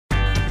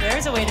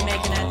there's a way to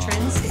make an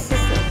entrance. This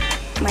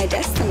is my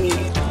destiny.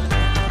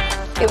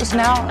 It was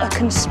now a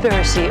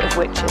conspiracy of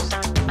witches.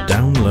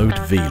 Download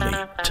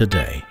Veely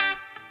today.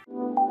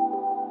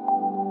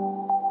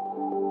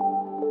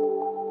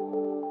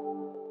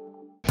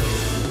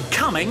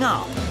 Coming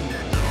up,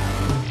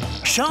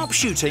 sharp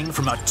shooting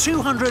from a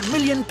 200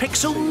 million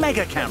pixel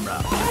mega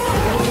camera,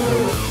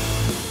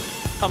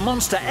 a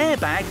monster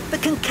airbag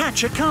that can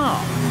catch a car,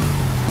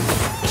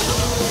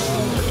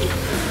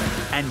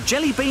 and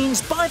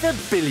Jellybeans by the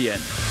billion.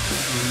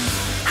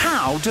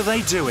 How do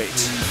they do it?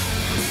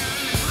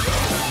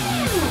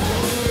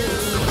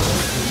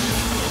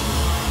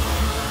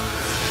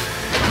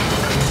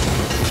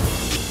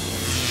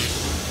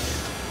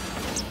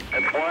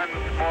 It's one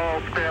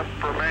small step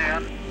for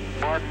man,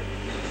 one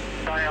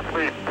giant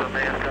leap for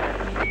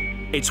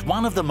mankind. It's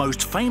one of the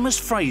most famous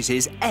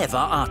phrases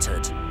ever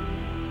uttered.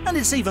 And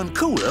it's even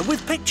cooler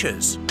with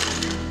pictures.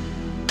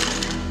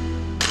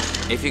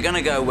 If you're going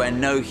to go where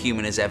no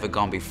human has ever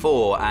gone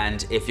before,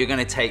 and if you're going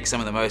to take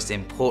some of the most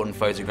important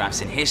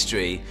photographs in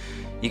history,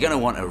 you're going to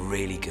want a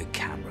really good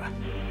camera.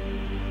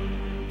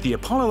 The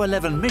Apollo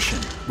 11 mission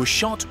was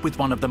shot with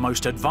one of the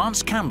most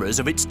advanced cameras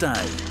of its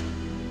day.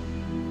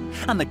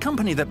 And the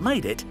company that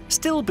made it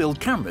still build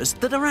cameras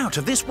that are out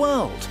of this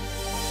world.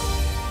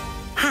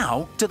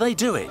 How do they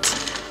do it?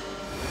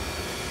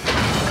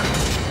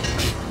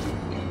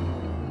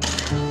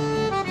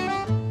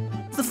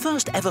 The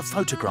first ever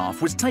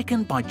photograph was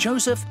taken by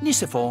Joseph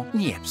Nicephore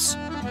Niepce.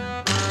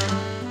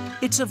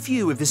 It's a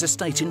view of this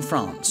estate in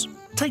France,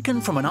 taken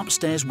from an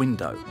upstairs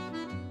window.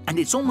 And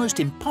it's almost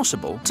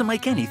impossible to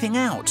make anything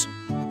out.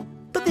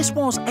 But this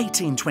was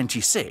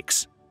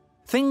 1826.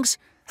 Things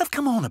have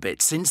come on a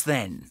bit since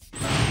then.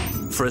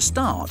 For a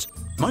start,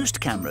 most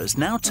cameras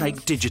now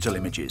take digital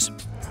images.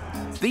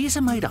 These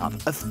are made up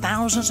of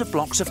thousands of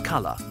blocks of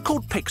colour,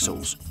 called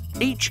pixels,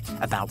 each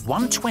about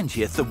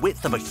 1/20th the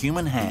width of a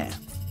human hair.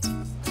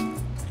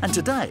 And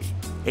today,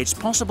 it's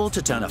possible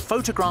to turn a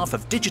photograph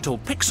of digital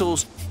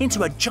pixels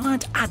into a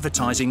giant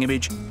advertising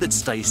image that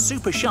stays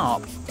super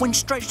sharp when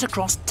stretched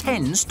across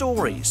 10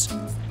 stories.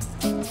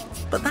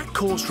 But that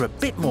calls for a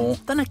bit more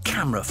than a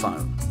camera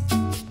phone.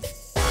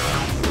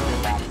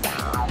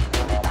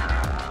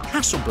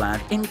 Hasselblad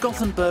in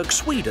Gothenburg,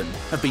 Sweden,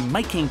 have been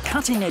making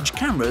cutting-edge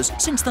cameras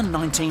since the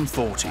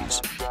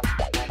 1940s,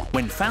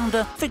 when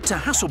founder Victor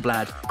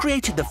Hasselblad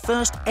created the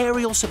first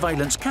aerial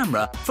surveillance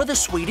camera for the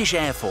Swedish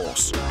Air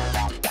Force.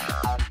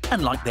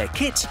 And like their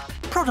kit,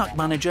 product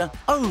manager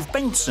Ove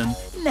Bengtsson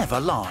never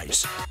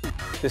lies.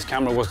 This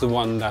camera was the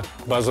one that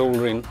Buzz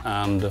Aldrin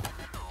and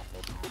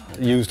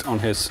used on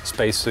his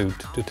spacesuit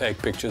to take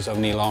pictures of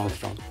Neil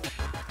Armstrong.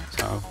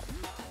 So,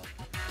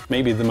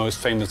 maybe the most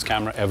famous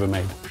camera ever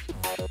made.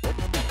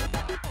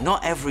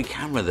 Not every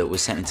camera that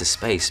was sent into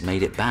space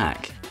made it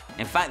back.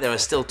 In fact, there are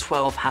still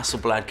 12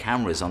 Hasselblad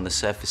cameras on the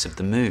surface of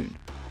the moon.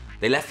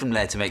 They left them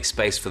there to make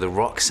space for the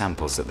rock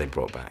samples that they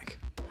brought back.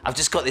 I've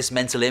just got this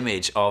mental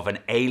image of an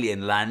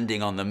alien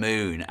landing on the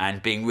moon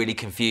and being really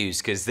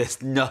confused because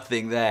there's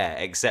nothing there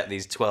except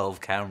these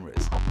 12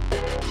 cameras.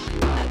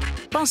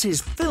 Buzz's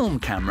film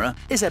camera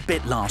is a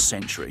bit last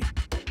century.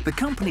 The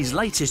company's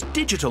latest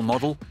digital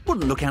model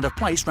wouldn't look out of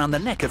place round the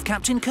neck of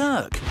Captain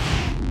Kirk.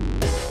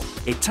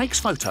 It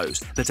takes photos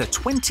that are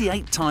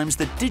 28 times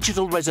the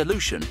digital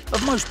resolution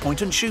of most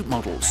point-and-shoot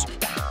models.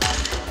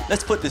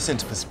 Let's put this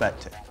into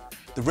perspective.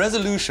 The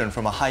resolution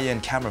from a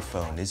high-end camera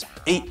phone is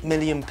 8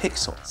 million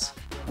pixels,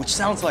 which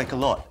sounds like a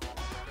lot.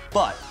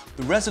 But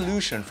the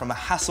resolution from a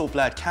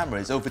Hasselblad camera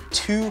is over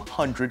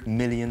 200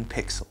 million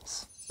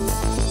pixels.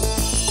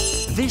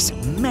 This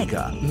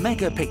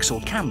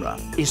megapixel camera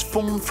is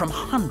formed from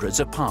hundreds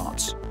of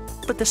parts.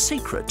 But the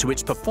secret to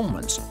its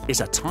performance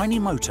is a tiny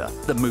motor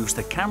that moves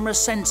the camera's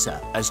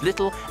sensor as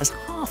little as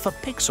half a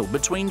pixel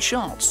between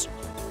shots.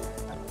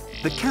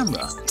 The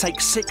camera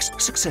takes 6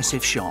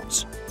 successive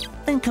shots,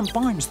 then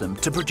combines them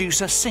to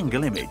produce a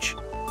single image.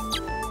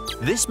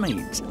 This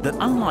means that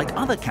unlike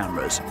other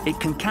cameras, it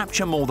can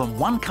capture more than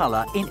one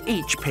colour in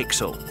each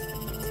pixel.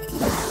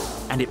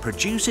 And it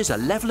produces a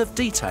level of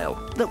detail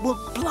that will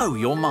blow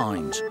your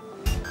mind.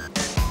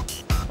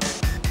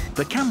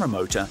 The camera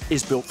motor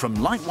is built from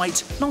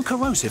lightweight,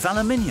 non-corrosive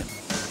aluminium.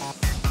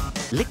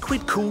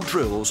 Liquid-cooled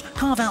drills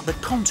carve out the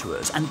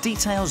contours and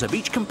details of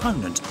each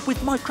component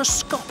with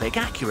microscopic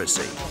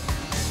accuracy.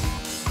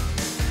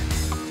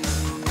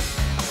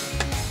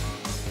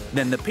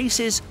 Then the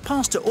pieces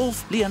pass to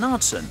Ulf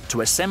Leonardsson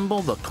to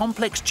assemble the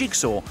complex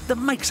jigsaw that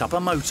makes up a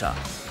motor.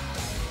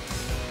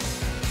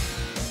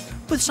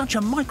 With such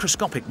a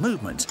microscopic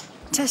movement,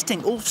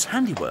 testing Ulf's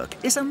handiwork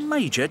is a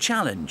major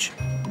challenge,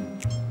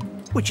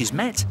 which is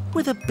met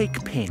with a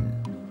big pin.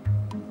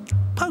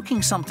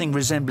 Poking something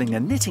resembling a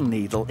knitting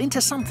needle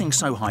into something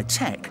so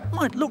high-tech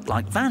might look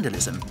like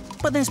vandalism,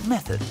 but there's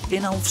method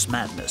in Ulf's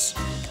madness.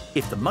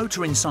 If the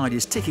motor inside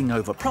is ticking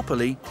over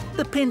properly,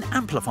 the pin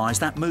amplifies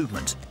that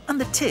movement and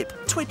the tip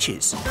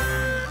twitches.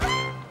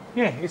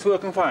 Yeah, it's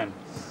working fine.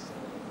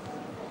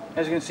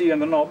 As you can see on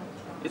the knob,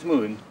 it's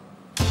moving.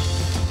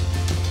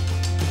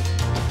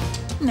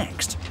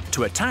 Next,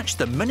 to attach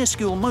the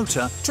minuscule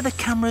motor to the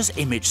camera's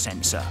image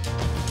sensor.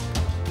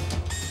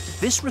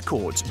 This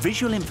records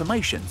visual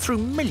information through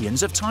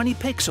millions of tiny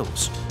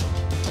pixels.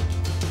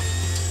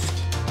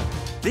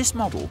 This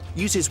model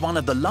uses one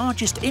of the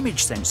largest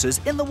image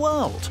sensors in the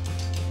world.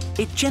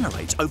 It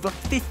generates over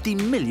 50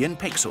 million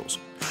pixels,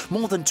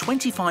 more than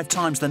 25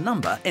 times the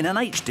number in an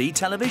HD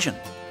television.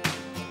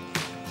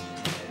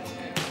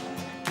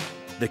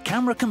 The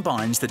camera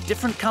combines the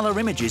different colour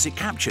images it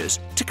captures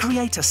to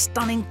create a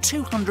stunning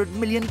 200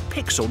 million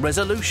pixel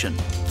resolution.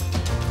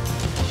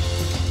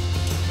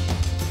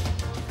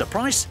 The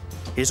price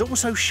is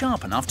also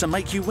sharp enough to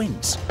make you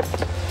wince.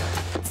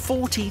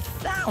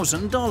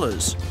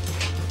 $40,000.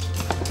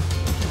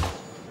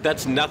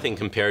 That's nothing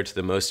compared to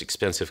the most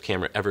expensive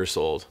camera ever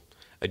sold.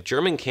 A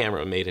German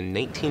camera made in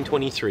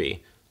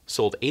 1923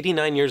 sold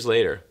 89 years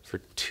later for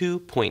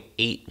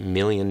 $2.8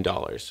 million.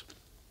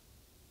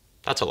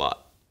 That's a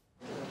lot.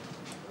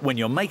 When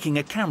you're making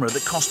a camera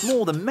that costs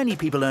more than many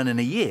people earn in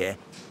a year,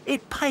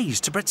 it pays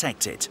to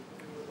protect it.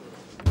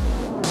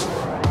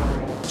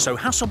 So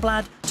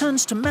Hasselblad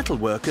turns to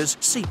metalworkers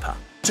SEPA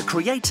to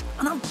create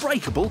an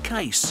unbreakable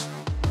case.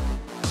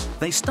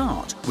 They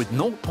start with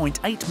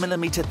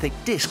 0.8mm thick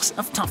discs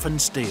of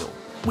toughened steel,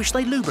 which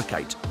they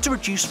lubricate to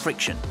reduce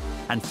friction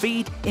and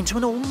feed into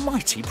an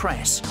almighty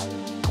press.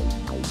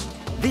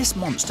 This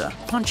monster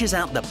punches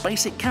out the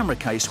basic camera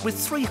case with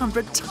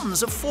 300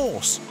 tons of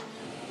force.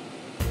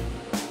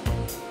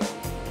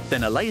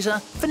 Then a laser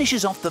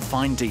finishes off the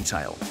fine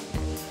detail,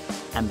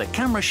 and the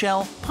camera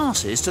shell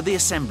passes to the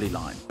assembly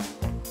line.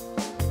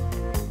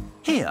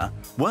 Here,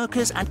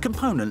 workers add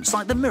components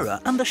like the mirror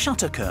and the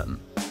shutter curtain.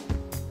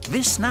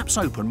 This snaps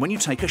open when you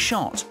take a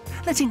shot,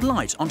 letting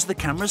light onto the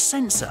camera's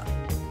sensor.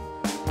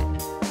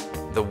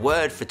 The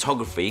word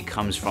photography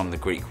comes from the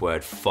Greek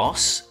word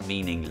phos,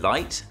 meaning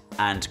light,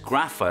 and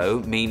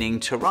grapho, meaning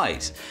to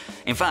write.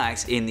 In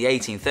fact, in the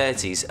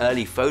 1830s,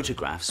 early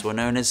photographs were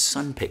known as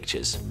sun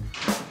pictures.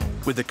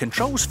 With the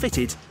controls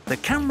fitted, the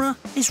camera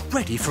is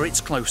ready for its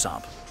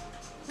close-up.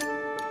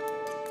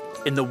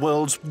 In the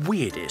world's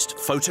weirdest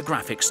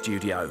photographic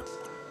studio.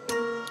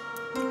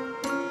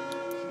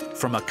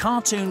 From a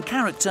cartoon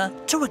character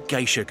to a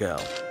geisha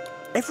girl,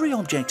 every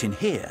object in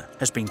here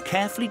has been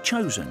carefully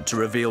chosen to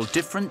reveal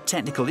different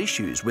technical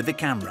issues with the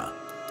camera.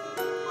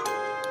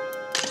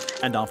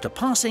 And after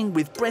passing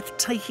with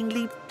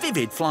breathtakingly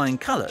vivid flying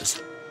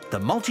colours, the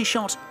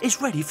multi-shot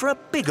is ready for a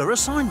bigger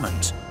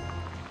assignment.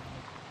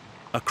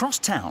 Across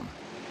town,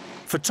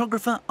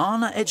 photographer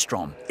Anna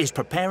Edstrom is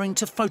preparing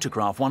to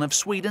photograph one of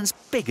Sweden's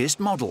biggest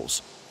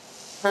models,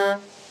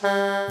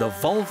 the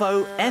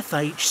Volvo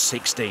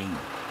FH16.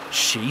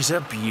 She's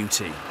a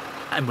beauty.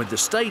 And with the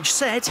stage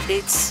set,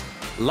 it's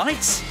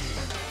lights,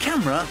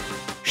 camera,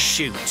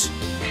 shoot.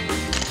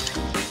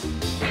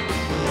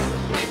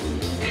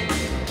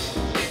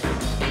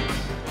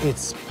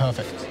 It's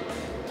perfect.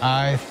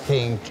 I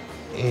think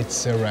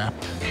it's a wrap.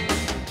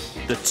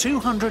 The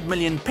 200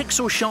 million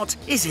pixel shot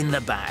is in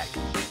the bag.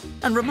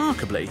 And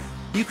remarkably,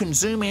 you can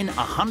zoom in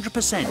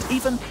 100%,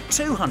 even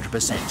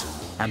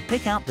 200%, and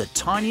pick out the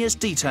tiniest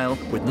detail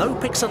with no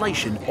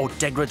pixelation or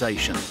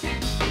degradation.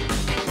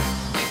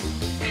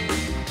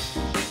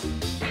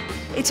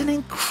 It's an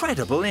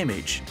incredible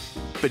image.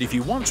 But if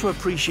you want to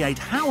appreciate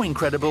how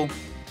incredible,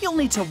 you'll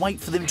need to wait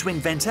for them to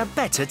invent a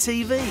better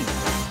TV.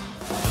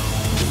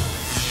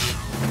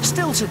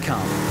 Still to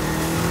come,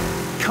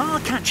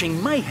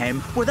 car-catching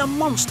mayhem with a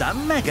monster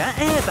mega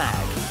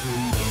airbag.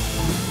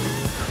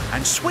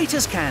 And sweet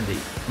as candy,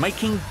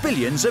 making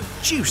billions of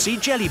juicy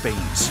jelly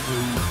beans.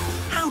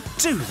 How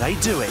do they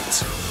do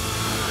it?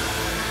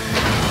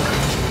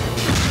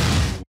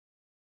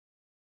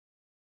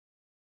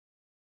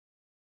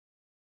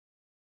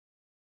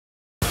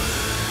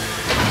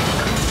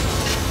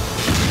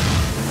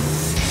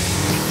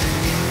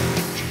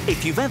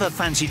 If you've ever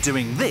fancied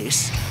doing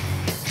this,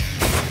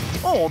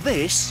 or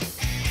this,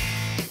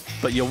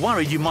 but you're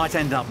worried you might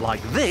end up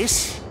like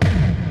this,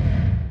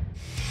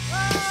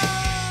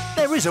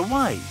 there is a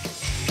way.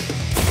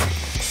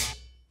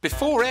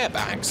 Before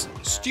airbags,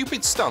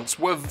 stupid stunts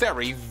were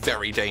very,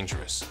 very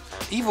dangerous.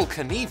 Evel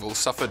Knievel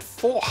suffered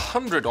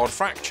 400-odd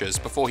fractures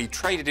before he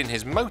traded in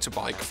his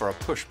motorbike for a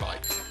push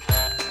bike.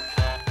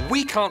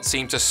 We can't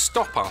seem to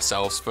stop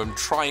ourselves from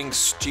trying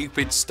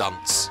stupid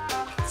stunts.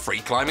 Free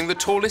climbing the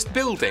tallest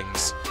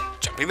buildings,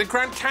 jumping the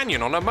Grand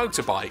Canyon on a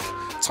motorbike,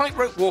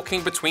 tightrope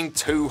walking between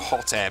two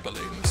hot air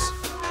balloons.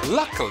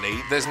 Luckily,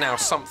 there's now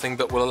something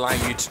that will allow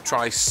you to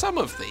try some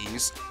of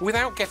these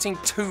without getting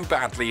too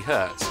badly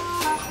hurt.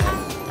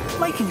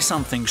 Making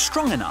something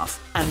strong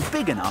enough and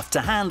big enough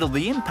to handle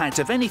the impact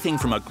of anything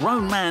from a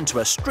grown man to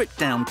a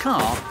stripped-down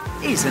car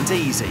isn't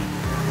easy.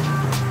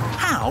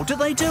 How do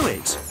they do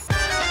it?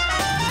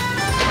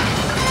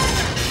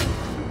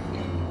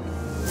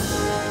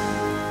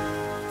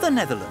 The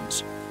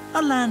Netherlands,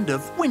 a land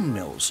of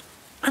windmills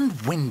and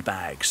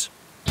windbags.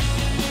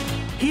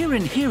 Here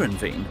in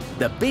Heerenveen,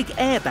 the big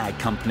Airbag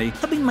company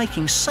have been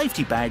making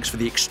safety bags for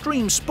the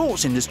extreme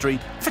sports industry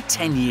for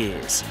 10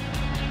 years.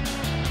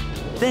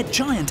 Their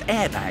giant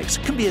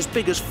airbags can be as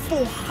big as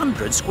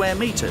 400 square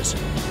metres,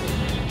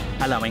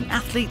 allowing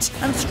athletes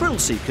and thrill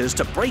seekers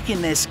to break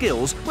in their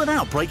skills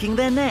without breaking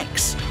their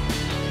necks.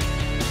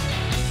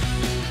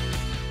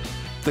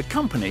 The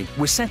company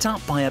was set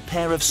up by a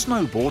pair of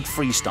snowboard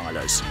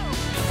freestylers.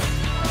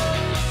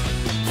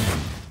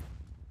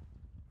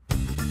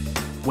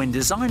 When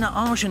designer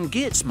Arjen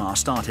Geertsma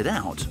started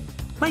out,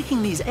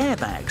 making these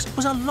airbags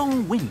was a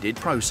long-winded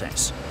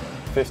process.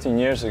 15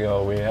 years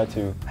ago, we had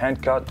to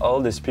hand-cut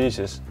all these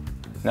pieces.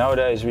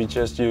 Nowadays, we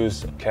just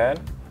use CAD.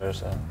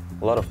 There's a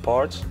lot of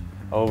parts,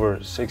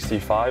 over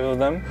 65 of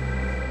them.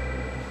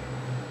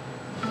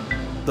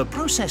 The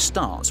process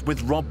starts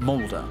with Rob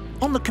Mulder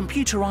on the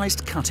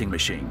computerized cutting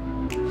machine.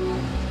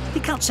 He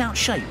cuts out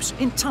shapes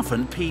in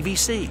toughened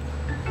PVC.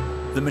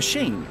 The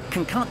machine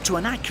can cut to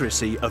an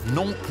accuracy of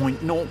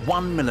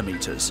 0.01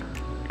 millimetres.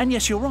 And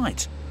yes, you're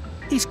right,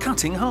 he's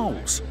cutting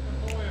holes.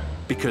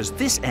 Because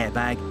this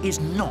airbag is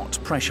not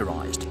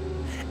pressurised.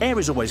 Air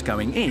is always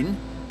going in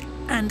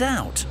and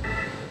out.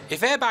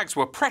 If airbags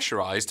were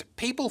pressurised,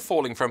 people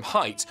falling from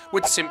height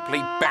would simply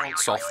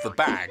bounce off the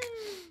bag,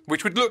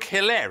 which would look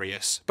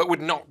hilarious, but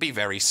would not be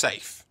very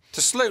safe. To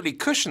slowly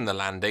cushion the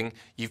landing,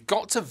 you've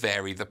got to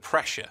vary the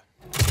pressure.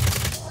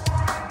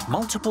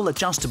 Multiple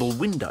adjustable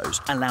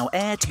windows allow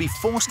air to be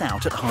forced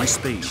out at high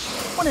speed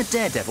when a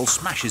daredevil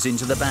smashes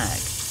into the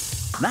bag.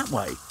 That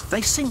way,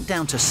 they sink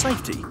down to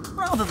safety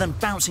rather than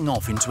bouncing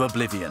off into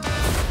oblivion.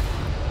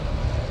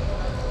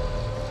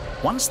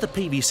 Once the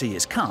PVC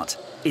is cut,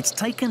 it's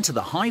taken to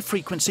the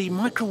high-frequency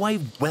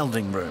microwave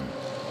welding room.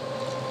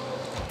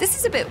 This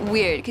is a bit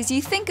weird because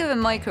you think of a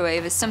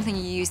microwave as something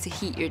you use to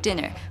heat your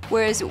dinner,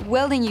 whereas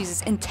welding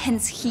uses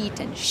intense heat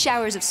and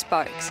showers of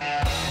sparks.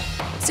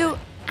 So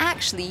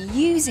actually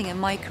using a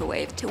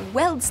microwave to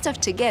weld stuff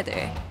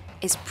together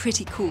is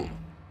pretty cool.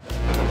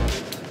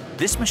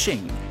 This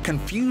machine can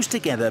fuse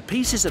together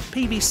pieces of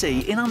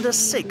PVC in under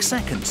 6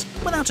 seconds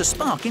without a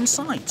spark in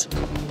sight.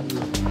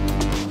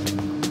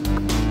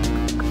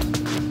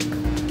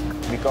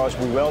 Because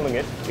we're welding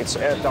it, it's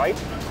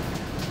airtight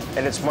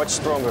and it's much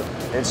stronger.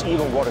 It's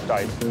even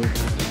watertight.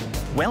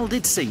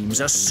 Welded seams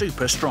are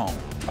super strong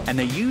and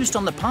they're used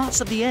on the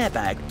parts of the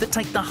airbag that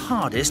take the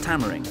hardest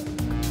hammering.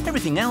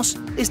 Everything else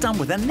is done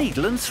with a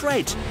needle and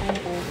thread.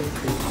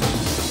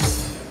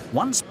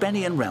 Once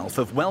Benny and Ralph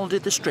have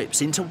welded the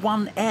strips into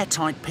one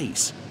airtight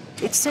piece,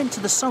 it's sent to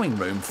the sewing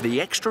room for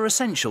the extra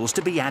essentials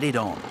to be added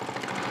on.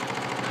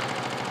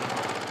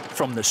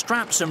 From the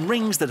straps and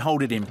rings that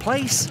hold it in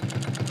place,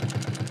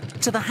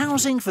 to the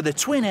housing for the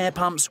twin air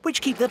pumps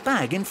which keep the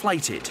bag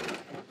inflated.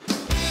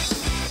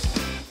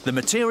 The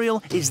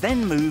material is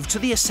then moved to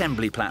the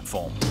assembly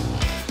platform.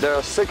 There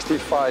are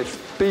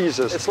 65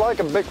 pieces. It's like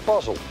a big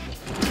puzzle.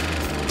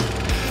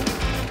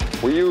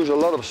 We use a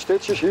lot of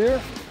stitches here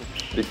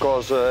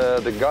because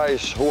the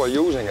guys who are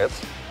using it,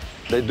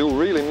 they do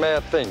really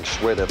mad things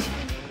with it.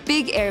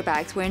 Big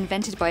airbags were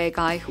invented by a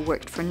guy who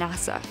worked for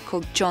NASA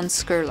called John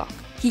Scurlock.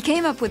 He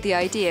came up with the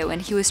idea when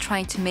he was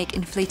trying to make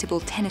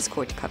inflatable tennis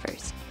court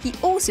covers. He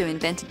also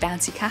invented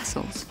bouncy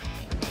castles.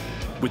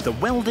 With the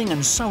welding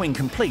and sewing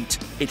complete,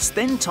 it's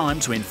then time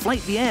to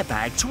inflate the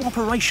airbag to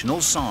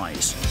operational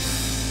size.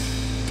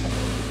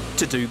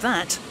 To do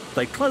that,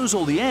 they close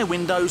all the air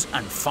windows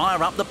and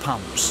fire up the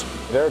pumps.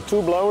 There are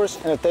 2 blowers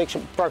and it takes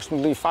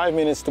approximately 5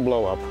 minutes to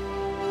blow up.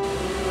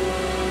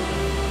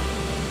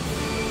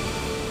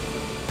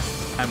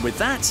 And with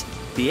that,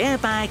 the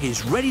airbag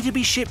is ready to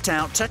be shipped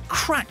out to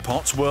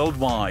crackpots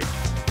worldwide.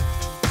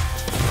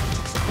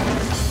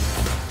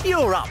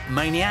 You're up,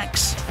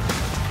 maniacs!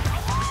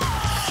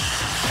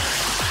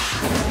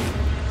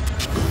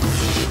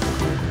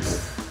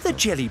 The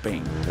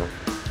Jellybean.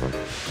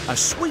 A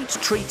sweet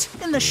treat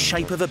in the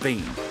shape of a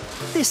bean.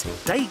 This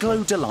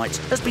day-glow delight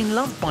has been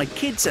loved by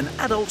kids and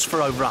adults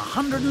for over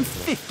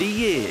 150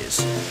 years.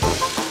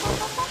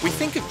 We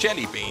think of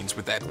jelly beans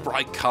with their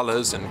bright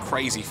colours and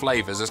crazy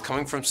flavours as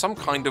coming from some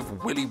kind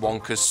of Willy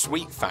Wonka's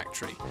sweet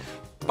factory.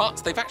 But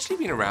they've actually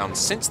been around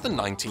since the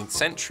 19th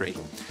century.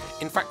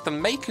 In fact, the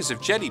makers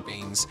of jelly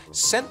beans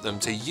sent them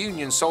to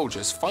Union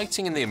soldiers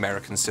fighting in the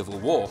American Civil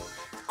War.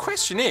 The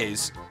question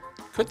is,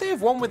 could they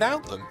have won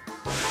without them?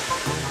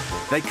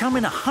 They come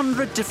in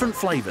 100 different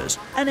flavours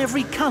and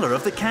every colour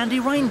of the candy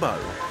rainbow.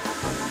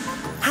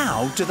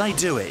 How do they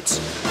do it?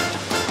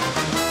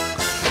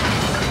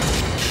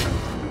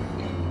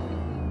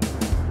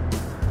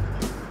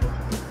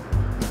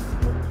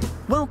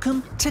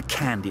 Welcome to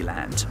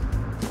Candyland,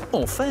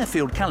 or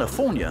Fairfield,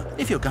 California,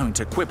 if you're going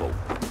to quibble.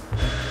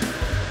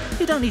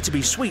 You don't need to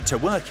be sweet to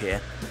work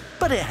here,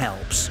 but it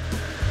helps.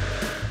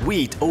 We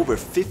eat over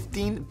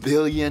 15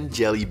 billion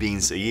jelly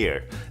beans a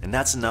year, and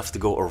that's enough to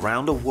go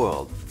around the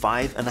world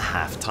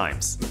 5.5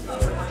 times.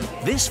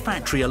 This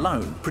factory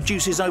alone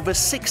produces over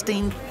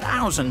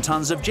 16,000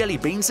 tons of jelly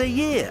beans a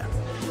year.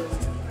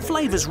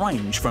 Flavours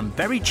range from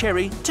berry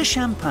cherry to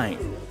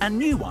champagne, and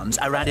new ones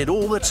are added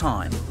all the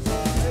time.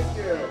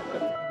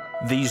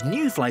 These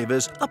new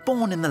flavours are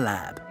born in the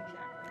lab,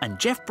 and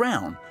Jeff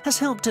Brown has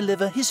helped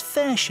deliver his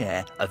fair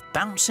share of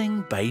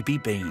bouncing baby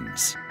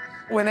beans.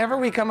 Whenever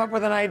we come up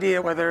with an idea,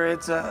 whether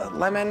it's a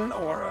lemon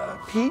or a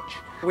peach,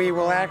 we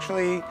will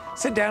actually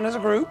sit down as a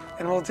group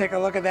and we'll take a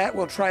look at that.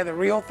 We'll try the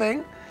real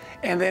thing,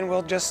 and then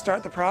we'll just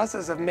start the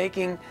process of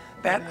making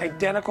that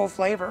identical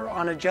flavor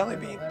on a jelly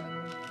bean.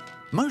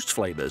 Most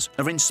flavours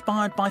are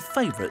inspired by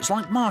favourites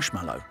like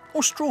marshmallow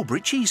or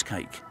strawberry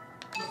cheesecake.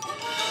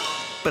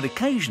 But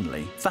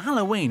occasionally, for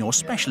Halloween or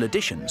special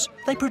editions,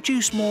 they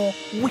produce more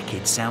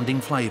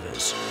wicked-sounding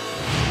flavours.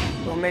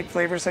 We'll make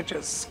flavors such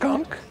as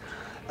skunk,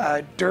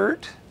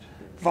 dirt,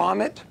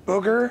 vomit,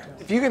 booger.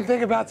 If you can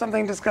think about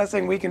something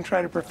disgusting, we can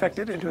try to perfect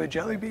it into a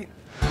jelly bean.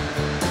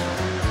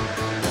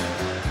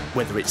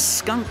 Whether it's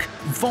skunk,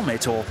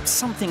 vomit, or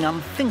something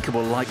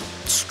unthinkable like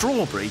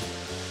strawberry,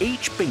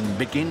 each bean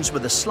begins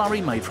with a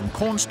slurry made from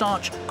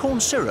cornstarch,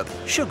 corn syrup,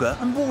 sugar,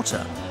 and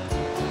water.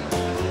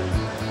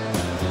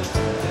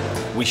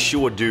 We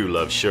sure do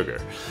love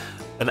sugar.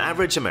 An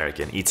average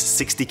American eats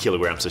 60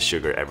 kilograms of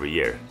sugar every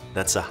year.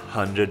 That's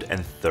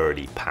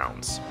 130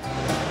 pounds.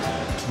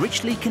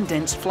 Richly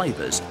condensed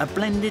flavours are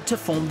blended to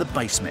form the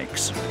base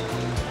mix,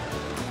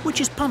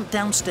 which is pumped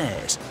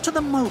downstairs to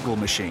the mogul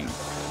machine.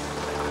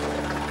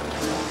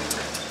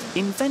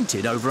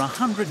 Invented over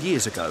 100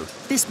 years ago,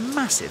 this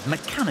massive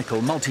mechanical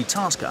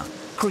multitasker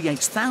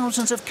creates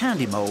thousands of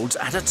candy moulds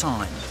at a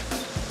time.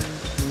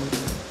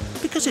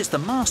 Because it's the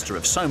master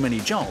of so many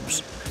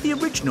jobs, the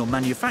original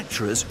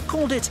manufacturers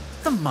called it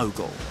the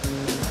mogul.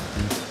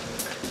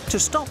 To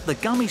stop the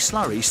gummy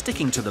slurry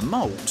sticking to the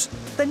moulds,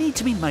 they need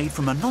to be made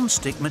from a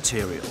non-stick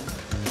material.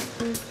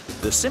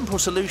 The simple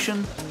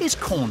solution is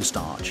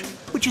cornstarch,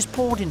 which is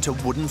poured into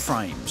wooden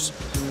frames.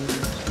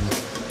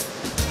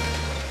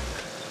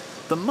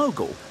 The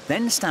mogul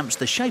then stamps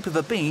the shape of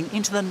a bean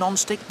into the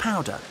non-stick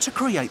powder to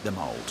create the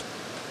mould.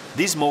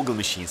 These mogul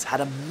machines had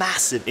a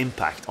massive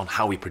impact on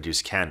how we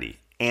produce candy,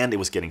 and it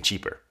was getting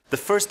cheaper. The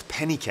first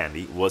penny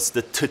candy was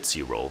the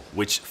Tootsie Roll,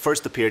 which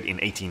first appeared in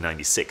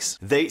 1896.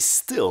 They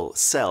still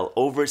sell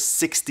over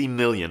 60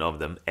 million of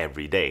them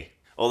every day,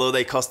 although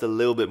they cost a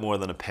little bit more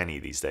than a penny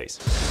these days.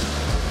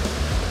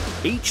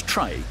 Each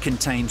tray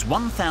contains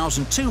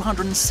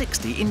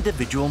 1,260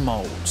 individual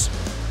moulds.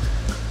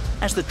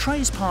 As the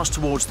trays pass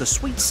towards the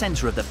sweet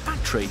centre of the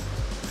factory,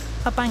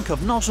 a bank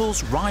of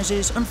nozzles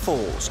rises and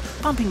falls,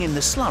 pumping in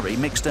the slurry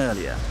mixed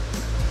earlier.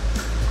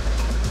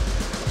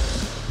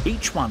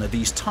 Each one of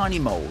these tiny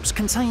moulds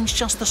contains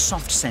just the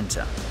soft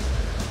centre.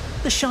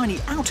 The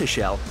shiny outer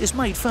shell is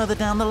made further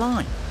down the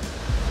line.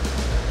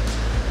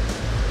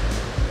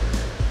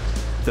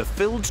 The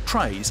filled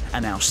trays are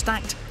now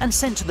stacked and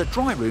sent to the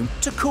dry room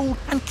to cool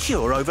and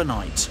cure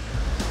overnight.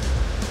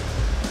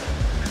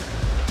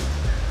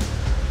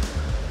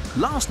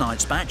 Last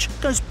night's batch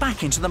goes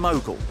back into the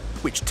mogul,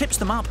 which tips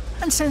them up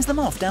and sends them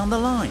off down the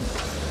line.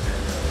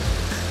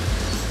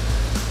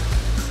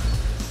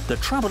 The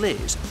trouble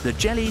is, the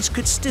jellies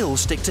could still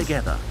stick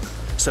together.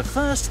 So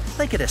first,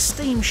 they get a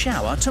steam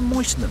shower to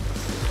moisten them.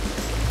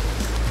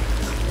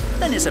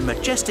 Then it's a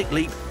majestic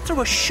leap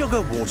through a sugar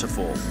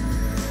waterfall.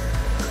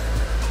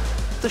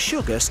 The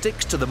sugar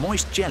sticks to the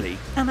moist jelly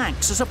and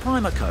acts as a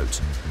primer coat.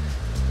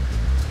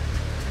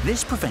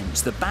 This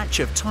prevents the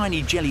batch of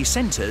tiny jelly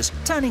centres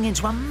turning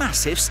into a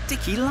massive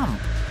sticky lump.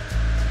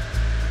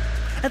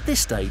 At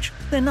this stage,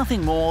 they're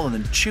nothing more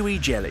than chewy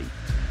jelly.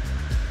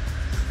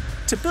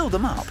 To build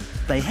them up,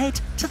 they head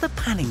to the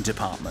panning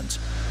department.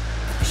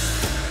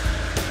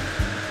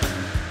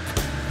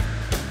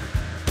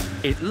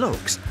 It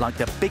looks like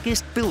the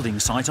biggest building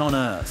site on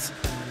Earth,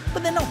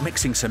 but they're not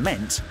mixing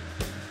cement.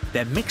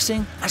 They're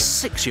mixing a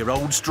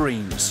 6-year-old's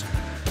dreams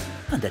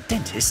and a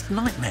dentist's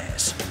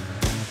nightmares.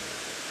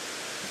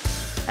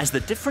 As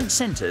the different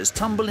centres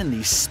tumble in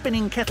these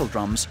spinning kettle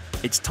drums,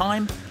 it's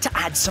time to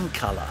add some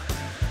colour.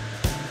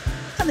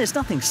 And there's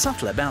nothing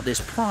subtle about this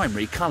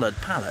primary coloured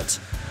palette.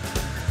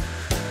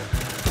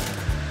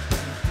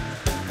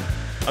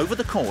 Over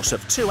the course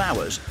of 2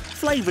 hours,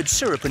 flavoured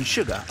syrup and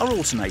sugar are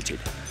alternated,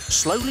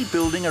 slowly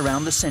building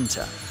around the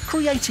centre,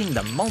 creating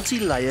the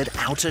multi-layered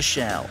outer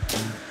shell.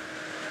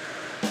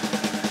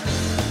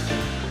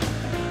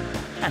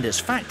 And as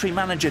factory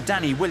manager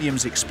Danny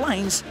Williams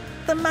explains,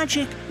 the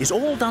magic is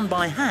all done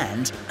by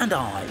hand and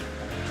eye.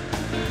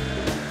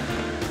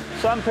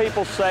 Some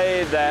people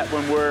say that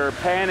when we're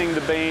panning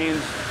the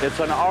beans, it's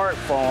an art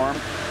form.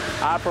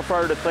 I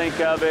prefer to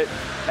think of it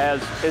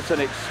as it's an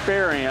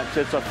experience,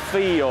 it's a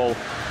feel,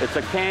 it's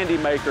a candy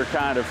maker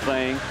kind of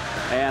thing.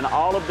 And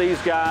all of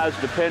these guys,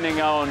 depending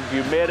on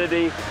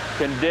humidity,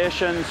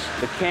 conditions,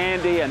 the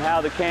candy, and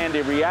how the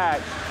candy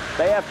reacts,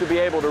 they have to be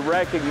able to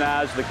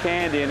recognize the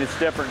candy in its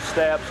different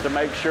steps to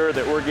make sure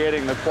that we're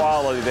getting the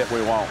quality that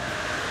we want.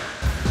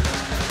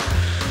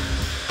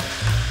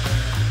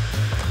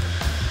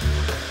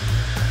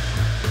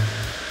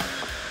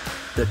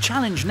 The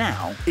challenge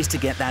now is to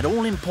get that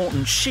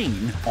all-important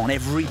sheen on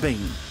every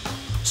bean.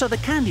 So the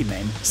candy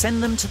men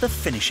send them to the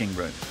finishing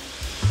room.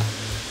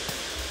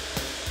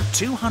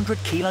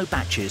 200-kilo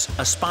batches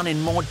are spun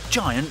in more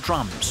giant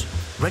drums,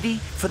 ready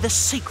for the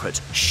secret,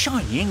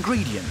 shiny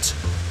ingredient,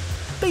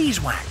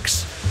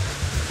 beeswax.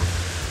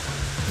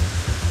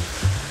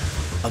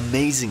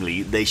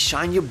 Amazingly, they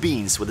shine your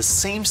beans with the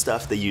same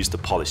stuff they use to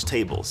polish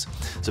tables.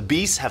 So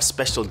bees have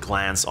special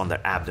glands on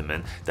their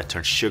abdomen that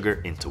turn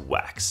sugar into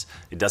wax.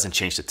 It doesn't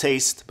change the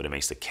taste, but it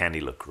makes the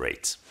candy look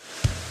great.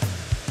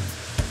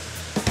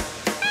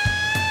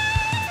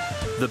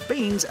 The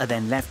beans are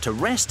then left to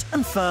rest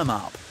and firm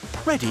up,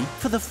 ready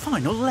for the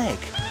final leg.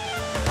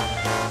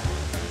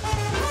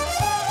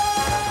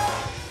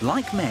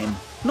 Like men,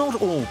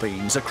 not all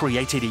beans are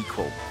created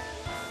equal,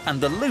 and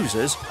the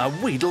losers are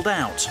wheedled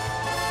out.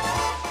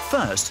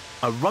 First,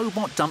 a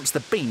robot dumps the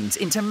beans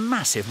into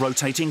massive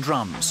rotating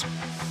drums.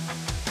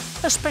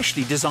 A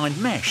specially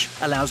designed mesh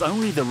allows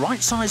only the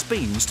right size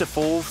beans to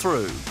fall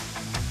through.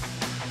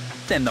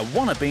 Then the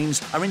wanna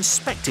beans are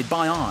inspected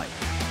by eye.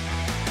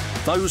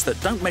 Those that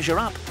don't measure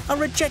up are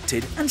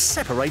rejected and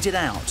separated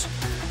out.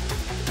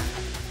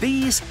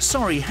 These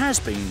sorry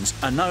has-beens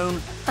are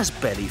known as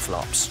belly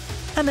flops,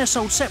 and they're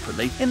sold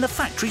separately in the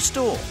factory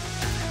store.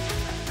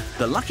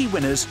 The lucky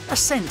winners are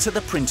sent to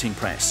the printing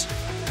press.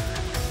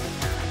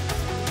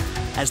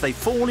 As they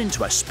fall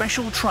into a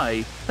special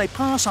tray, they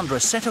pass under a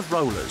set of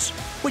rollers,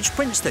 which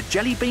prints the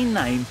Jellybean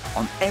name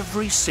on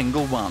every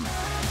single one.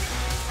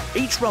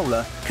 Each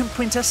roller can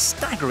print a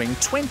staggering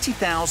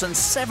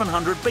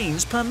 20,700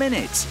 beans per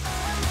minute.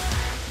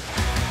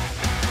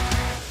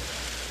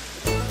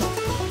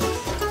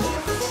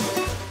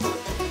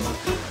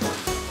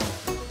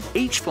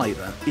 Each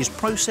flavour is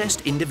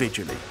processed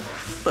individually,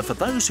 but for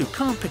those who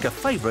can't pick a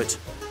favourite,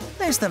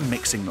 there's the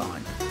mixing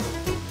line.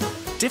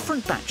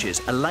 Different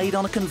batches are laid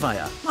on a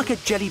conveyor like a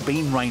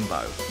Jellybean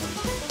rainbow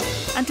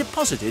and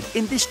deposited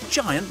in this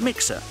giant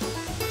mixer.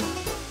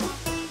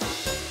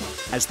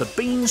 As the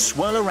beans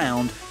swirl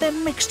around, they're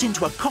mixed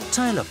into a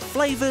cocktail of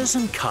flavours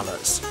and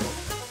colours.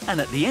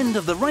 And at the end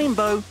of the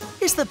rainbow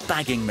is the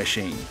bagging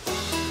machine.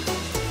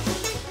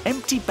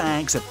 Empty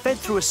bags are fed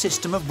through a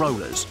system of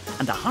rollers,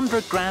 and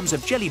 100 grams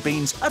of jelly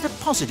beans are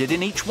deposited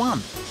in each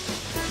one.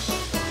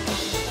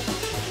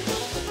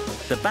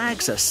 The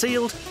bags are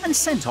sealed and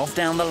sent off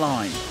down the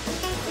line.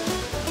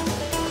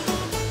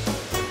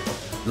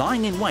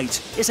 Lying in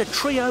wait is a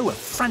trio of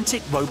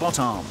frantic robot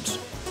arms,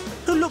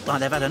 who look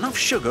like they've had enough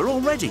sugar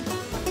already.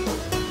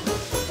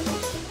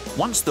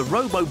 Once the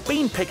robo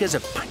bean pickers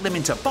have packed them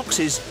into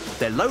boxes,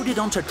 they're loaded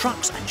onto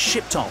trucks and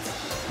shipped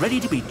off, ready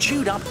to be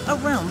chewed up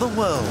around the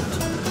world.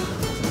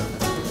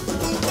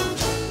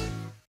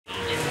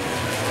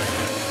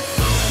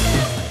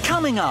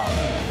 Coming up,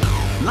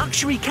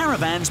 luxury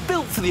caravans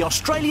built for the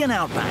Australian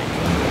outback.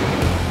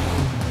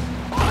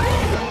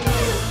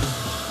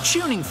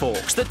 Tuning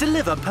forks that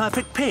deliver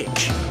perfect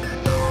pitch.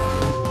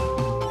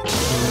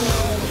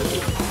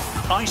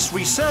 Ice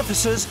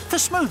resurfacers for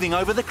smoothing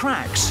over the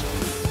cracks.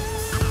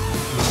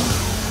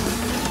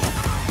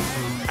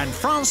 And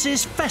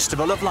France's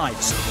Festival of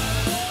Lights,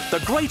 the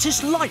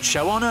greatest light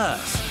show on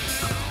Earth.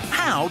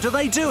 How do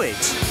they do it?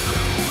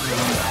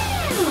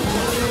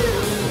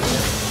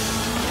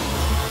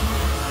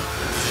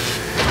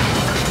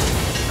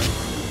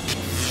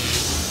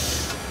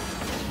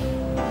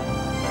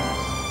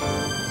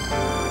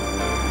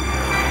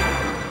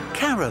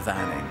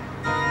 Caravanning.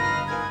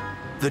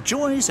 The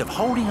joys of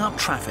holding up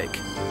traffic,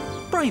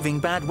 braving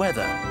bad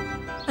weather,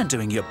 and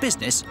doing your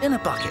business in a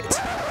bucket.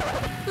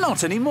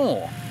 Not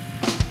anymore.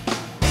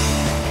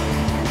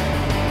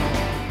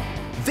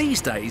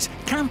 These days,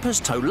 campers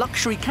tow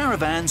luxury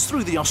caravans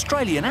through the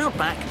Australian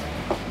outback,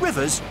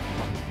 rivers,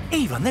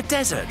 even the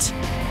desert.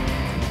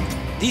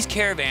 These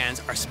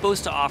caravans are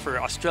supposed to offer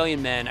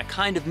Australian men a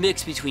kind of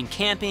mix between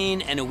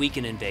camping and a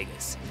weekend in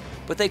Vegas.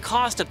 But they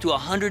cost up to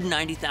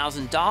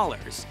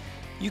 $190,000.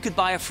 You could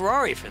buy a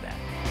Ferrari for that.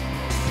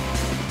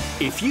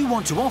 If you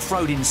want to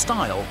off-road in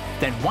style,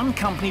 then one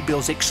company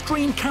builds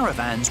extreme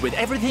caravans with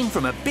everything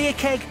from a beer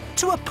keg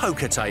to a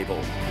poker table.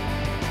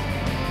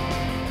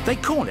 They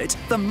call it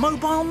the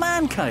Mobile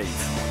Man Cave.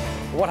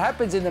 What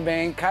happens in the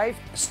man cave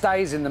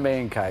stays in the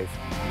man cave.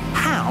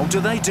 How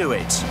do they do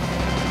it?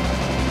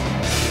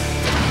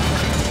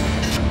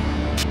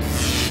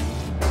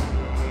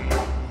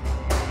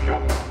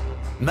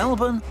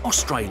 Melbourne,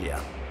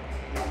 Australia.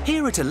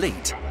 Here at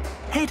Elite,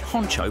 head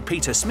honcho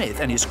Peter Smith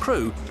and his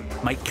crew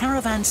make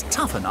caravans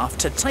tough enough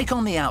to take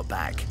on the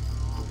outback.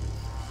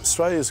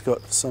 Australia's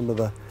got some of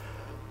the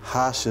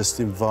harshest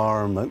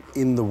environment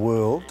in the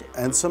world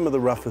and some of the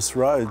roughest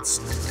roads.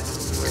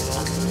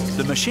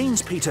 The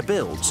machines Peter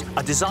builds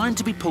are designed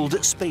to be pulled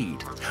at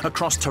speed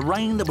across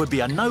terrain that would be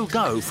a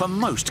no-go for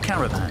most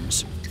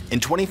caravans. In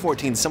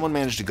 2014, someone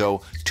managed to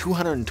go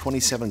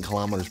 227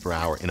 kilometers per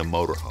hour in a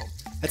motorhome.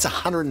 That's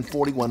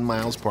 141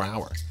 miles per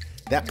hour.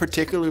 That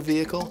particular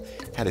vehicle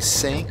had a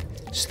sink,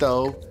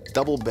 stove,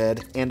 double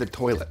bed, and a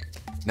toilet.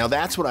 Now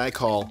that's what I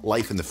call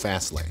life in the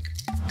fast lane.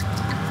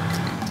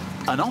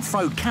 An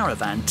off-road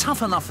caravan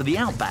tough enough for the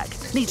outback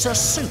needs a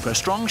super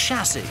strong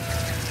chassis.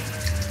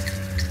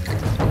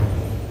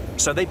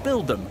 So they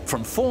build them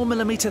from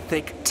 4mm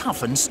thick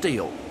toughened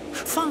steel,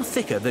 far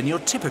thicker than your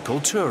typical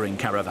touring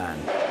caravan.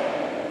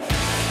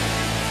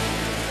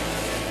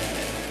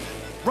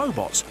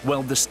 Robots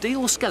weld the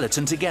steel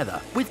skeleton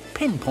together with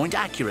pinpoint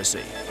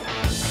accuracy.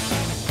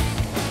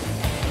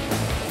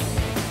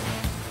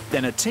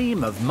 Then a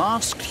team of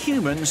masked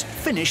humans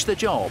finish the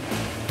job.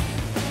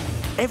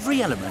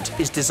 Every element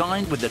is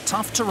designed with the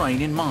tough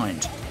terrain in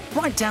mind,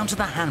 right down to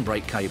the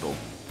handbrake cable,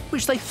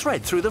 which they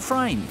thread through the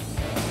frame.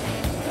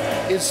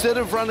 Instead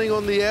of running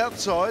on the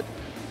outside,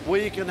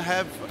 where you can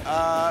have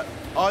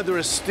either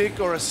a stick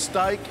or a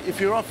stake, if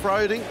you're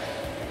off-roading,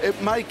 it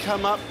may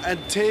come up and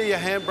tear your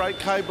handbrake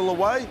cable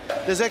away.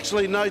 There's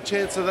actually no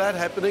chance of that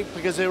happening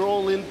because they're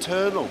all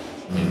internal.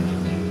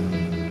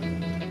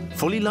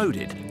 Fully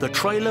loaded, the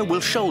trailer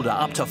will shoulder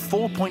up to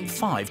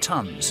 4.5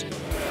 tons.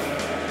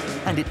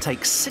 And it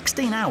takes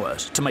 16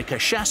 hours to make a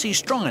chassis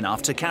strong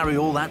enough to carry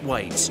all that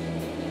weight.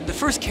 The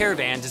first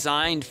Caravan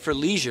designed for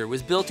leisure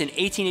was built in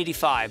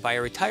 1885 by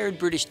a retired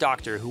British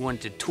doctor who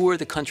wanted to tour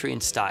the country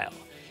in style.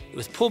 It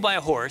was pulled by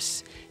a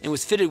horse and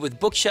was fitted with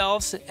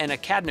bookshelves and a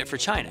cabinet for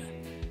china.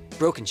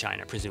 Broken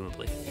china,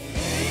 presumably.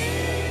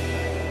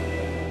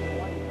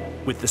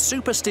 With the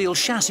super steel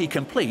chassis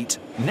complete,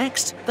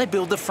 next they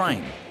build the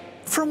frame.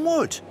 From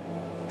wood.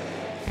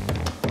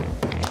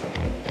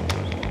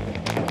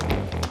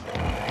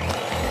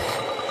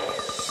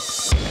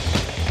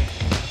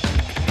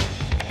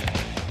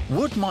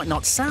 Wood might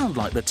not sound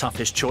like the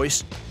toughest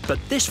choice, but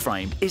this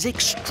frame is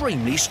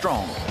extremely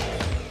strong.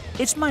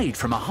 It's made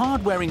from a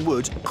hard-wearing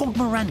wood called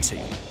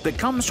Meranti that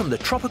comes from the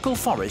tropical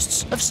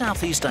forests of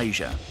Southeast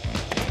Asia.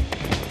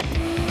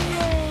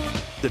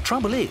 The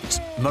trouble is,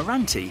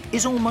 Meranti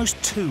is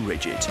almost too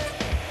rigid.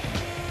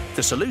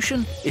 The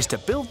solution is to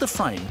build the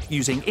frame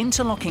using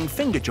interlocking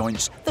finger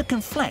joints that can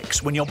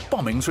flex when you're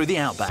bombing through the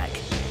outback.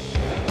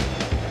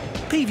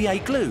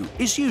 PVA glue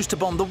is used to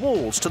bond the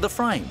walls to the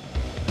frame.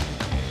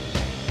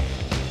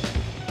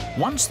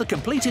 Once the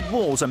completed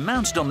walls are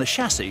mounted on the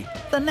chassis,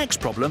 the next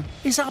problem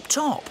is up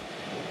top.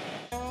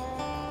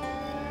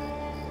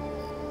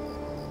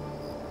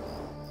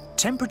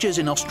 Temperatures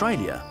in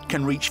Australia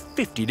can reach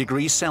 50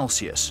 degrees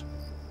Celsius,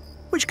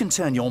 which can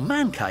turn your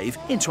man cave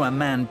into a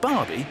man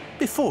Barbie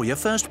before your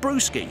first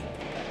brewski.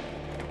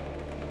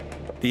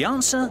 The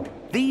answer?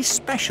 These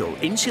special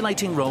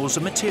insulating rolls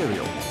of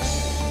material,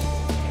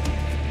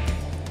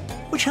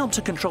 which help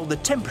to control the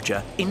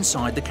temperature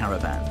inside the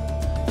Caravan.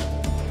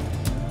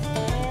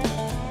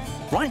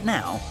 Right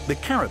now, the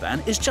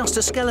Caravan is just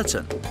a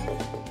skeleton.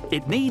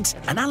 It needs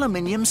an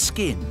aluminium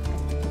skin.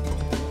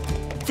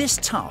 This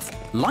tough,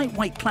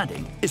 lightweight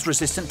cladding is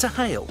resistant to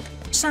hail,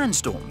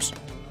 sandstorms,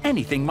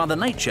 anything Mother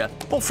Nature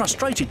or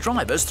frustrated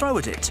drivers throw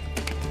at it.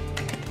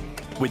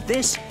 With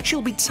this,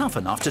 she'll be tough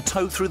enough to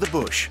tow through the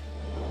bush.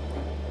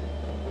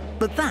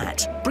 But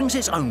that brings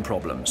its own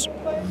problems.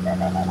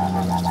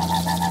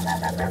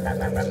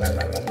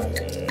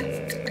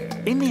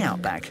 In the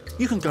outback,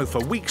 you can go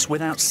for weeks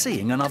without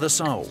seeing another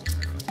soul.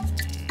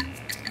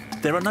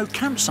 There are no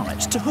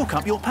campsites to hook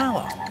up your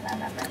power.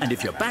 And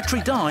if your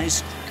battery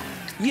dies,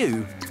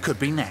 you could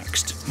be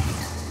next.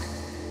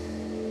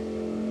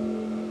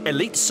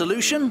 Elite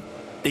solution?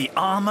 The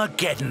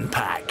Armageddon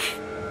Pack.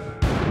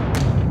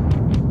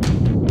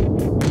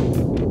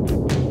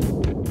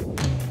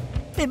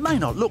 It may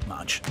not look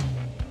much,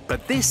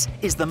 but this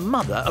is the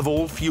mother of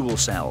all fuel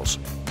cells,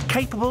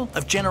 capable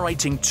of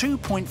generating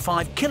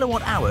 2.5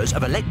 kilowatt hours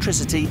of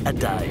electricity a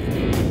day.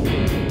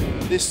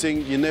 This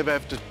thing, you never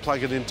have to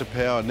plug it into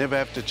power, never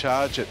have to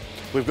charge it.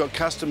 We've got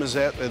customers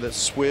out there that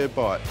swear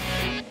by it.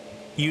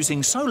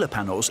 Using solar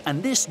panels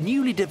and this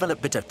newly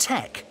developed bit of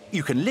tech,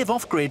 you can live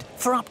off-grid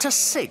for up to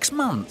 6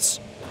 months.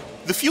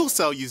 The fuel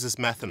cell uses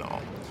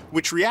methanol,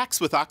 which reacts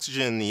with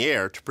oxygen in the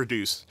air to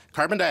produce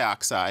carbon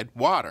dioxide,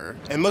 water,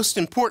 and most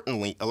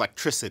importantly,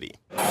 electricity.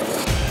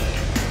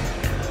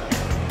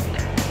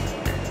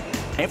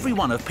 Every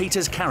one of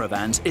Peter's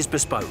Caravans is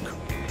bespoke.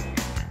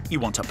 You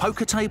want a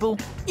poker table?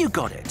 You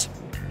got it.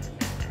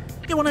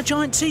 You want a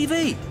giant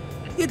TV?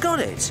 You got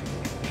it.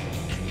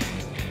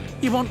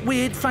 You want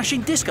weird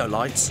flashing disco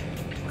lights?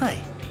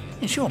 Hey,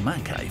 it's your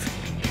man cave.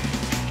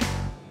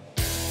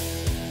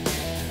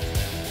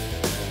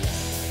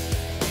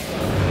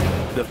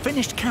 The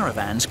finished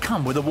Caravans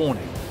come with a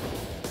warning.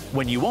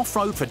 When you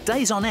off-road for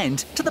days on end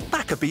to the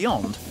back of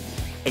beyond,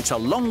 it's a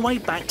long way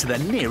back to the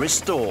nearest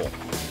store.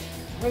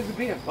 Where's the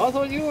beer? I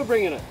thought you were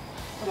bringing it.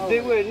 No. They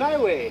were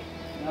no way.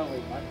 No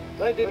way, mate.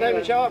 They didn't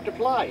even show up to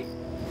play.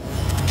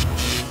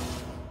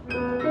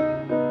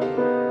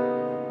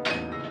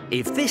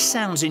 If this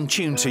sounds in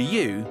tune to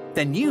you,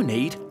 then you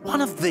need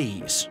one of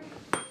these.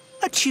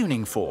 A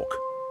tuning fork.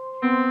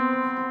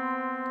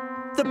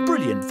 The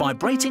brilliant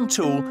vibrating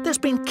tool that's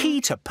been key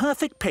to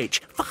perfect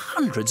pitch for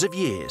hundreds of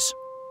years.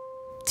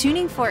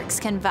 Tuning forks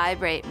can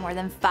vibrate more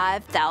than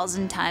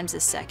 5,000 times a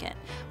second,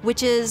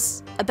 which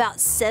is about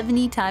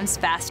 70 times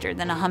faster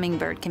than a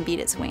hummingbird can beat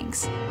its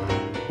wings.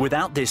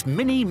 Without this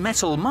mini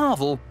metal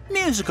marvel,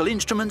 musical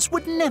instruments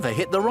would never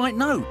hit the right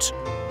note.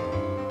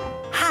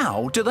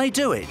 How do they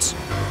do it?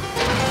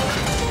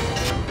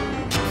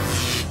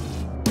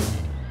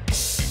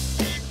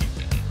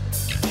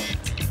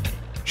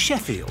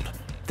 Sheffield,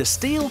 the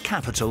steel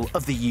capital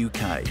of the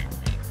UK,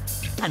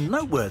 and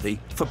noteworthy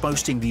for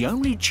boasting the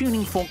only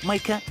tuning fork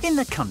maker in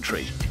the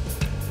country.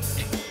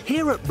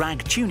 Here at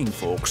Rag Tuning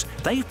Forks,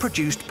 they've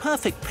produced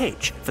perfect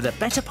pitch for the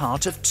better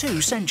part of 2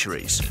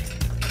 centuries.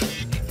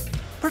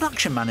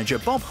 Production manager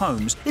Bob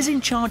Holmes is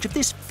in charge of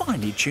this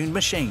finely tuned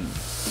machine.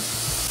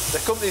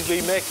 The company's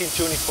been making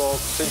tuning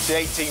forks since the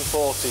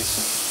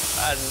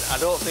 1840s, and I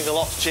don't think a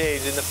lot's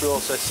changed in the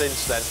process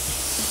since then.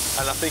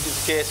 And I think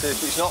it's a case of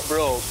if it's not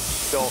broke,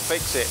 don't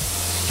fix it.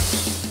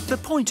 The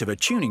point of a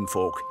tuning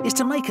fork is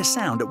to make a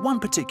sound at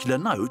one particular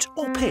note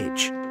or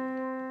pitch.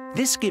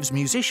 This gives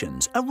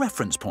musicians a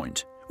reference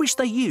point, which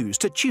they use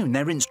to tune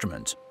their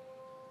instrument.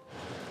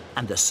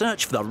 And the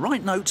search for the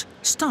right note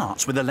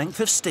starts with a length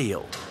of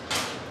steel.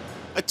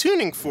 A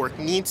tuning fork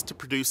needs to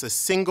produce a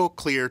single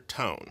clear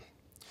tone.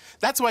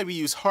 That's why we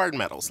use hard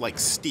metals like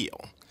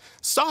steel.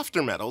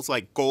 Softer metals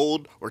like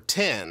gold or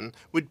tin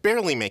would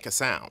barely make a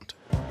sound.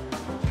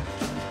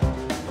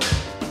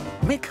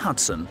 Mick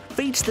Hudson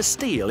feeds the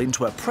steel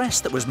into a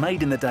press that was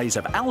made in the days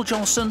of Al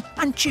Jolson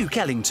and Duke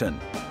Ellington.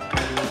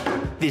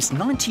 This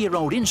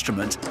 90-year-old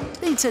instrument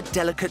needs a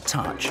delicate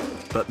touch,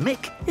 but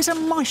Mick is a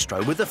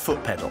maestro with the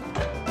foot pedal.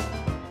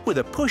 With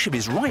a push of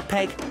his right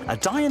peg, a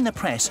die in the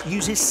press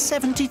uses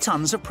 70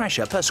 tons of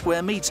pressure per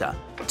square metre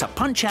to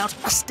punch out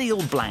a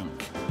steel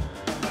blank.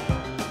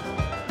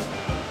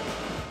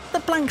 The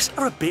blanks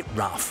are a bit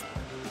rough,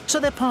 so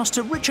they're passed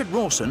to Richard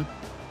Rawson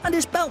and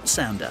his belt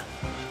sounder.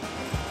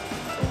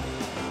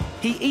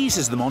 He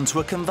eases them onto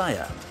a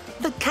conveyor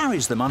that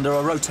carries them under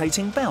a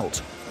rotating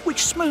belt,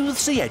 which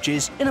smooths the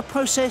edges in a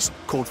process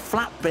called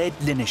flatbed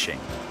linishing.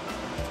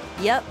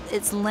 Yep,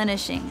 it's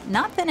linishing,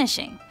 not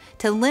finishing.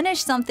 To linish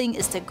something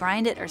is to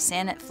grind it or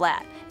sand it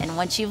flat, and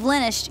once you've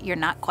linished, you're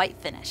not quite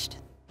finished.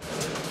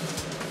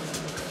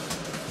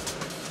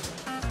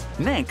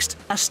 Next,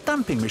 a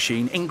stamping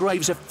machine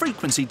engraves a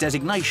frequency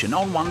designation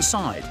on one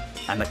side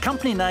and the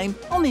company name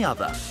on the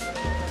other.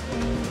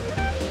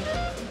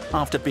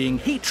 After being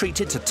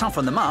heat-treated to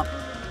toughen them up,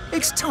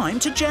 it's time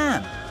to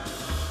jam.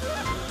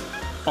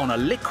 On a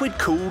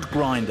liquid-cooled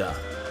grinder.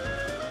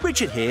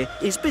 Richard here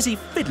is busy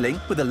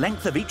fiddling with the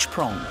length of each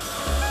prong.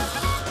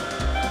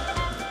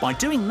 By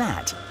doing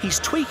that, he's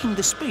tweaking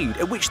the speed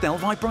at which they'll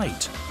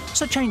vibrate,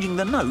 so changing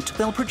the note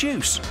they'll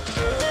produce. They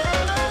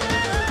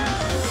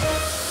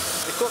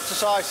cut to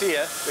size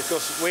here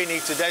because we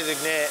need to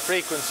designate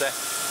frequency.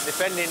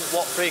 Depending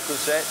what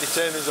frequency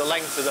determines the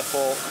length of the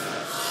fork.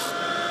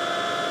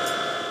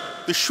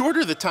 The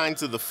shorter the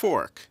tines of the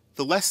fork,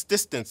 the less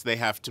distance they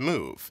have to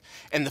move,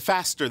 and the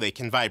faster they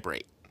can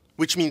vibrate,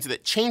 which means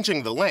that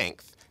changing the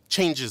length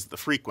changes the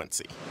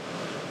frequency.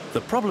 The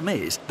problem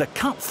is the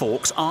cut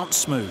forks aren't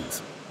smooth.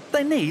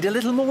 They need a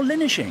little more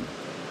linishing.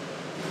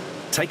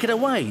 Take it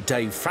away,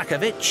 Dave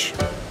Frakovich.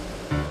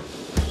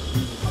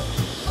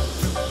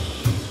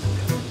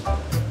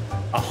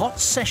 A hot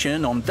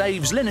session on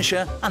Dave's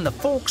linisher, and the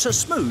forks are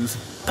smooth,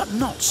 but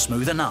not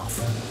smooth enough.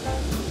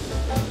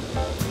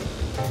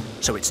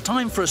 So it's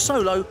time for a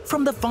solo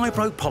from the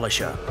vibro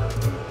polisher.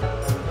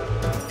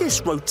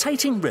 This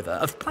rotating river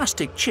of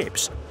plastic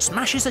chips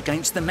smashes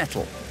against the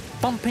metal,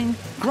 bumping,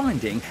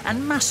 grinding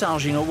and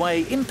massaging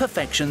away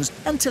imperfections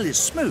until it's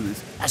smooth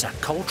as a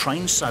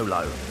Coltrane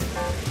solo.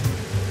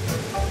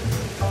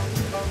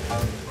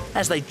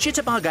 As they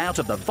jitterbug out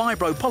of the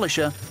vibro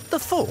polisher, the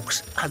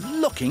forks are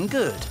looking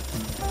good.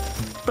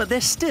 But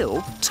they're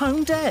still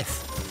tone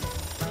deaf.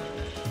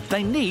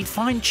 They need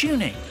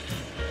fine-tuning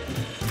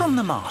from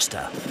the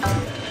master.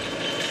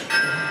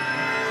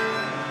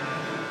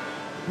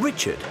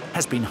 Richard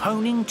has been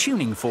honing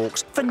tuning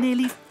forks for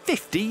nearly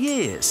 50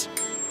 years.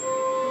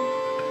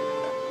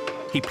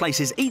 He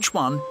places each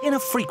one in a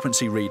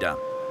frequency reader.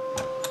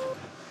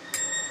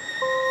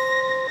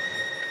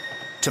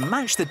 To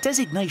match the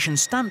designation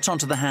stamped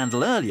onto the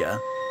handle earlier,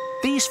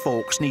 these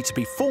forks need to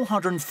be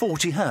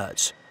 440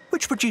 Hz,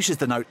 which produces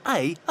the note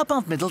A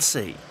above middle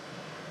C.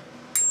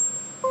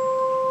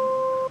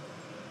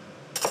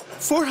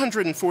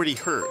 440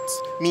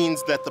 Hz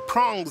means that the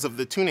prongs of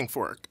the tuning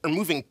fork are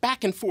moving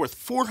back and forth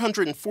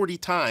 440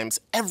 times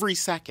every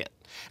second.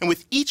 And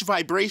with each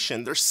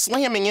vibration, they're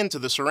slamming into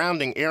the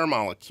surrounding air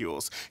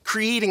molecules,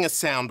 creating a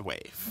sound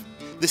wave.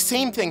 The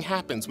same thing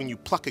happens when you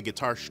pluck a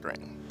guitar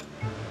string.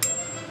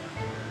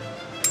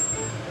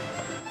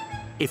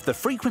 If the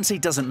frequency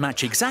doesn't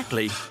match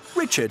exactly,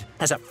 Richard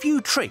has a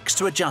few tricks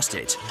to adjust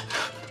it.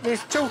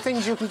 There's 2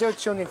 things you can do with a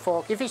tuning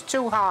fork. If it's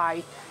too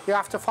high, you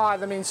have to fire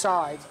them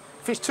inside.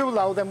 If it's too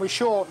low, then we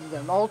shorten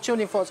them. All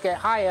tuning forks get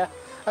higher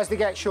as they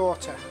get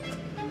shorter.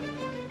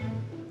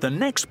 The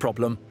next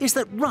problem is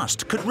that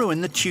rust could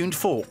ruin the tuned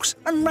forks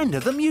and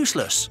render them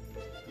useless.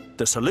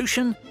 The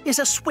solution is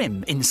a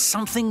swim in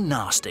something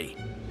nasty.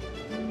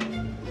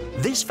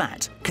 This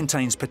vat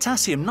contains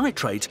potassium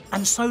nitrate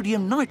and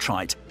sodium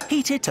nitrite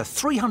heated to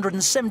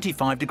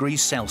 375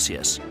 degrees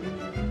Celsius.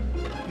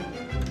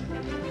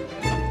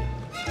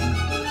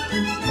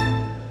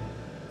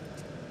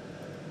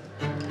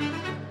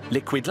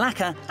 Liquid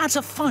lacquer adds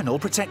a final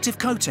protective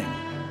coating,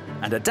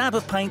 and a dab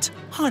of paint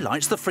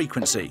highlights the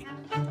frequency.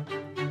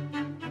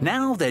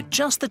 Now they're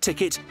just the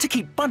ticket to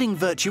keep budding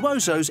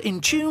virtuosos in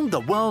tune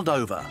the world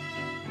over.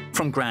 From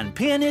from grand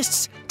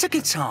pianists to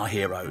guitar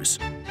heroes.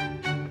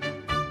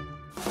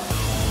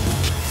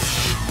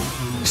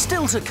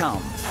 Still to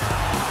come,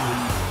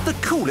 the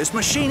coolest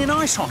machine in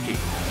ice hockey.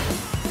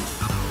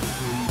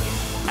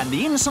 And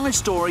the inside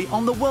story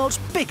on the world's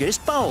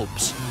biggest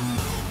bulbs.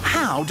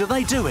 How do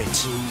they do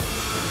it?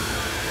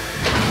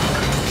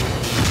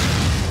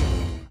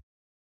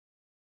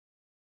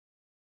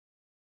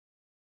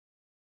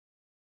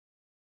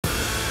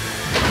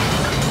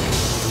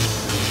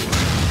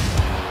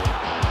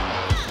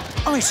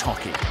 Ice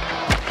hockey.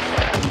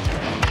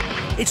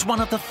 It's one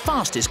of the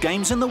fastest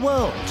games in the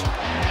world.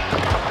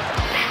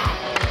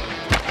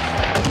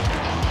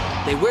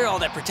 They wear all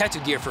that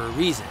protective gear for a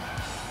reason.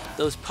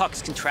 Those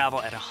pucks can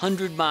travel at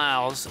 100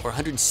 miles or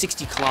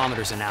 160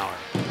 kilometers an hour,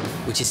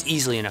 which is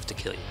easily enough to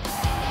kill you.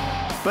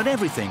 But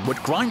everything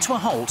would grind to a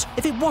halt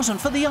if it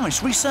wasn't for the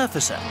ice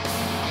resurfacer.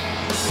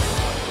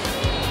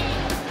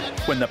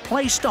 When the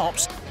play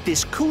stops,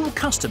 this cool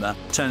customer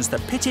turns the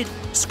pitted,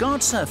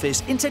 scarred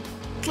surface into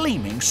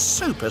gleaming,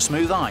 super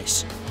smooth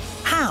ice.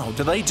 How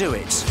do they do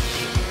it?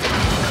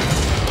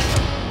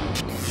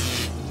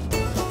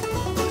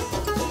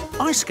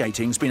 Ice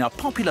skating's been a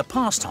popular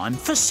pastime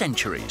for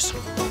centuries.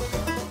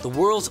 The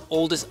world's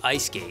oldest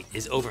ice skate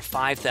is over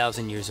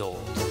 5,000 years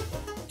old.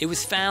 It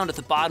was found at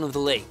the bottom of the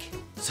lake,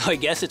 so I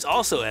guess it's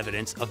also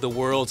evidence of the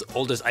world's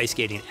oldest ice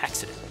skating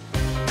accident.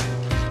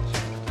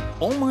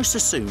 Almost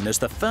as soon as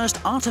the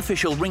first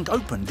artificial rink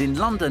opened in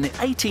London in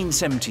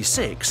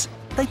 1876,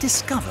 they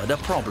discovered a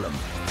problem.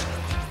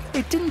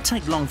 It didn't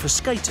take long for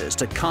skaters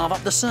to carve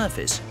up the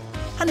surface,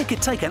 and it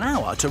could take an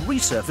hour to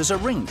resurface a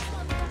rink.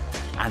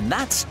 And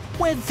that's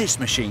where this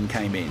machine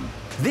came in.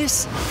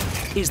 This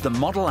is the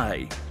Model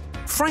A,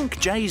 Frank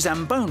J.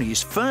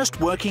 Zamboni's first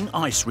working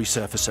ice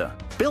resurfacer,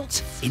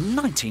 built in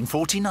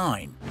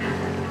 1949.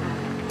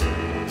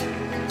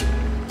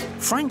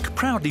 Frank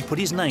proudly put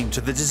his name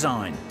to the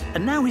design,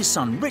 and now his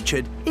son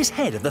Richard is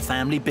head of the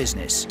family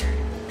business.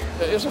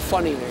 It's a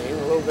funny name,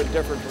 a little bit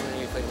different from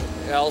anything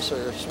else,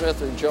 or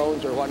Smith or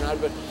Jones or whatnot,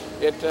 but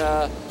it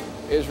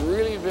has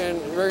really been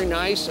very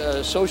nice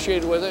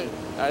associated with it.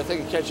 I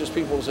think it catches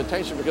people's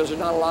attention because there's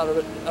not a lot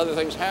of other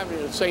things happening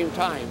at the same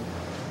time.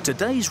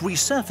 Today's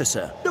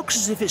resurfacer looks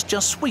as if it's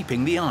just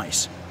sweeping the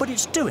ice, but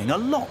it's doing a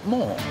lot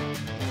more.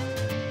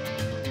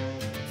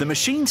 The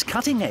machine's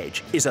cutting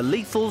edge is a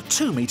lethal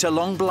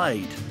 2-meter-long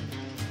blade,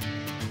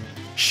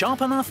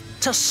 sharp enough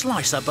to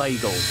slice a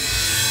bagel.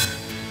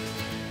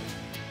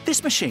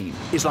 This machine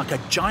is like a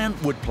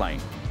giant wood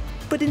plane,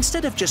 but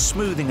instead of just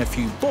smoothing a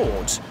few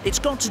boards, it's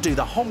got to do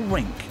the whole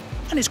rink,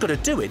 and it's got to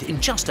do it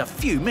in just a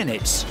few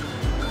minutes.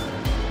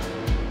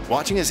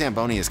 Watching a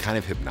Zamboni is kind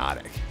of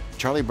hypnotic.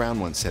 Charlie Brown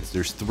once said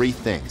there's 3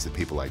 things that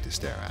people like to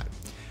stare at.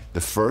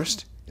 The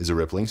first is a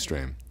rippling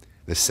stream.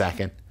 The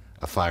second,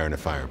 a fire in a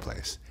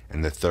fireplace.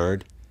 And the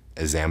third,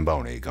 a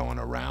Zamboni going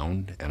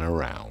around and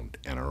around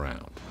and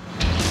around.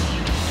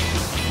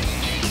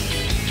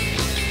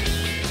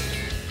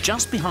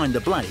 Just behind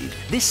the blade,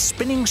 this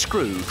spinning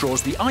screw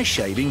draws the ice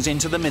shavings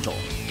into the middle.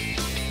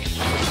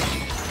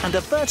 And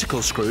a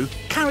vertical screw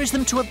carries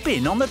them to a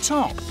bin on the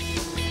top.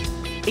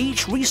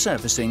 Each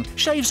resurfacing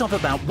shaves off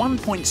about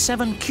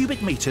 1.7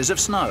 cubic meters of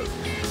snow.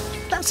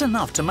 That's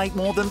enough to make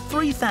more than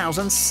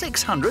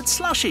 3,600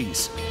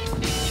 slushies.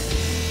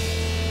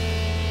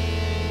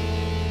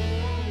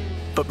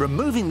 But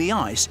removing the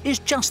ice is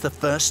just the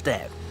first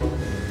step.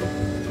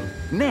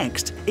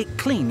 Next, it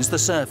cleans the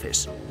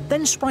surface,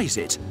 then sprays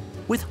it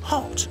with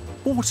hot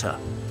water.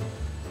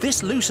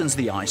 This loosens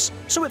the ice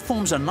so it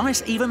forms a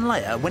nice even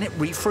layer when it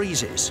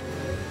refreezes.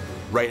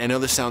 Right, I know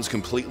this sounds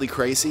completely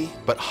crazy,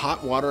 but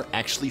hot water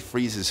actually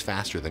freezes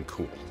faster than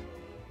cool.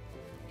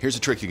 Here's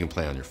a trick you can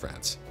play on your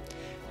friends.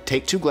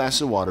 Take 2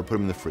 glasses of water, put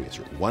them in the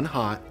freezer. 1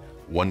 hot,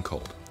 1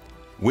 cold.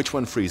 Which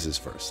one freezes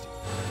first?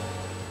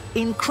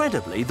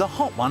 Incredibly, the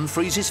hot one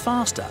freezes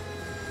faster.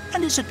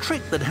 And it's a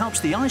trick that helps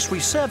the ice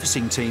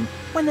resurfacing team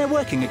when they're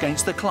working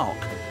against the clock.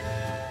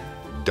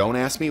 Don't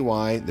ask me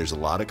why. There's a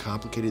lot of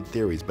complicated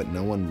theories, but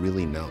no one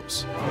really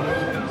knows.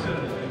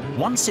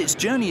 Once its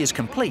journey is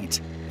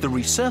complete, the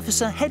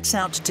resurfacer heads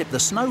out to tip the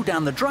snow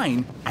down the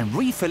drain and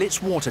refill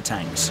its water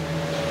tanks.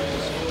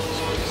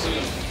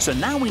 So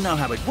now we know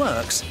how it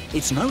works,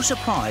 it's no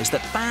surprise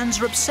that fans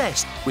are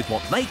obsessed with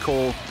what they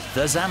call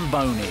the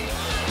Zamboni. You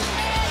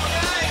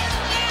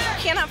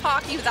can't have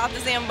hockey without the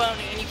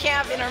Zamboni, and you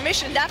can't have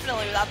intermission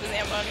definitely without the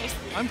Zambonis.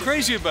 I'm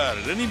crazy about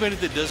it. Anybody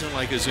that doesn't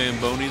like a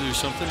Zamboni, there's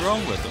something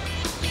wrong with them.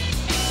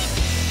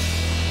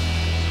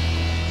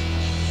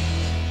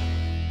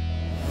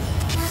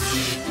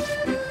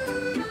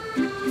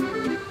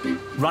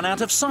 Run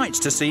out of sights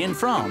to see in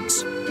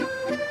France.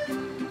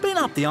 Been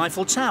up the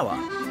Eiffel Tower.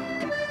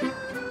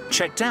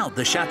 Checked out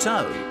the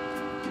chateau.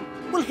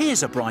 Well,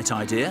 here's a bright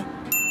idea.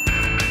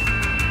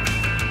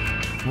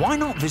 Why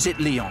not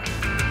visit Lyon?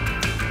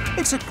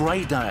 It's a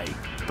grey day,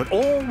 but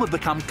all will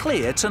become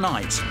clear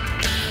tonight,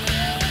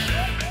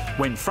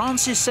 when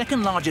France's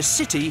second largest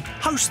city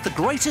hosts the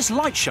greatest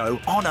light show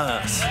on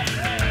Earth.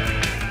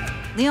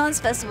 Lyon's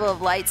Festival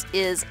of Lights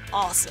is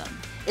awesome.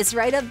 It's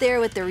right up there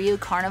with the Rio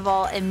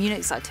Carnival and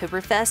Munich's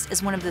Oktoberfest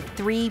as one of the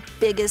 3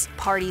 biggest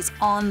parties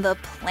on the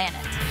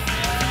planet.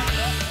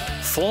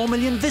 4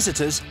 million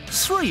visitors,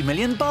 3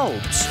 million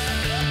bulbs.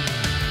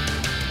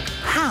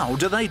 How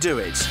do they do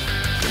it?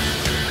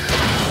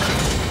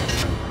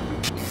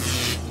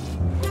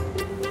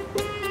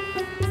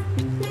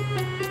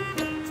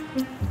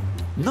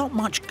 Not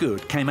much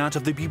good came out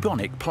of the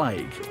bubonic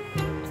plague.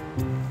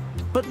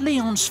 But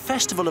Lyon's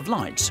Festival of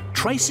Lights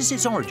traces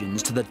its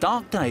origins to the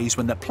dark days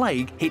when the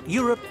plague hit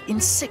Europe in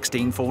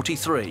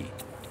 1643.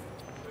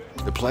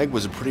 The plague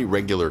was a pretty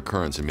regular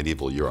occurrence in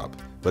medieval Europe,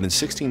 but in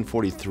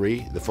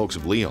 1643, the folks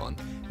of Lyon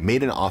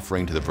made an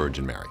offering to the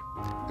Virgin Mary.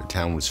 Their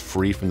town was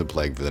free from the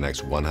plague for the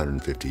next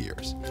 150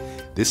 years.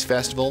 This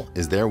festival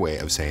is their way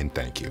of saying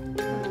thank you.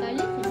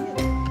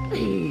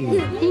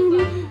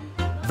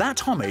 That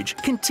homage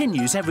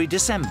continues every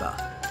December.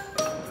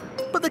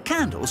 But the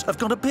candles have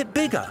got a bit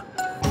bigger.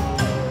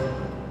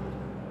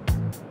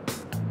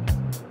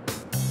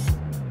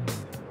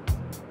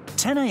 At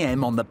 10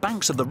 a.m. on the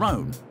banks of the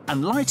Rhone,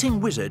 and lighting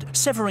wizard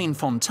Séverine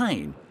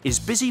Fontaine is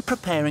busy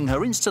preparing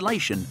her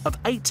installation of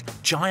 8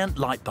 giant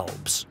light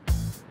bulbs.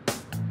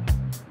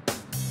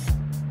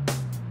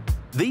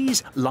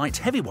 These light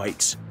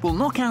heavyweights will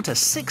knock out a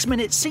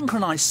 6-minute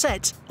synchronized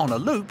set on a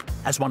loop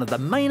as one of the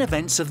main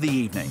events of the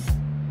evening.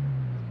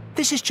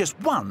 This is just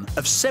one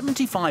of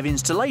 75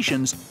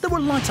 installations that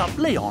will light up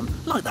Lyon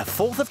like the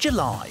 4th of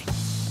July.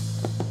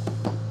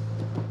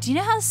 Do you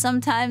know how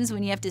sometimes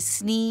when you have to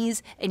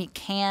sneeze and you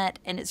can't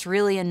and it's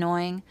really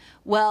annoying?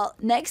 Well,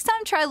 next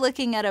time try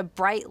looking at a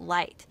bright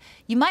light.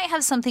 You might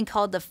have something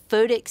called the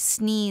photic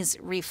sneeze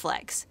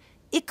reflex.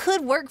 It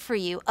could work for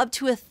you. Up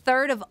to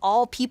 1/3 of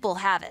all people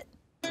have it.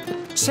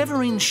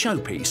 Séverine's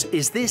showpiece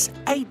is this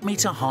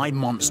 8-metre-high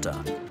monster.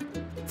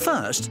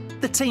 First,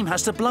 the team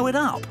has to blow it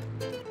up.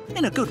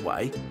 In a good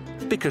way,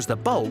 because the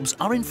bulbs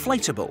are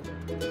inflatable.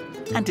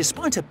 And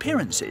despite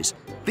appearances,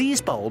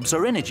 these bulbs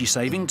are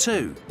energy-saving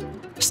too.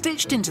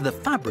 Stitched into the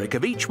fabric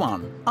of each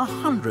one are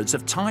hundreds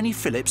of tiny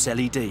Philips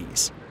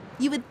LEDs.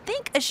 You would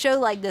think a show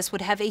like this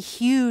would have a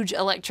huge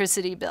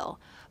electricity bill,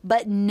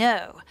 but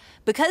no.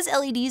 Because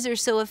LEDs are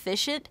so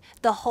efficient,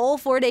 the whole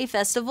 4-day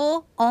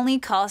festival only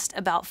cost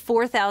about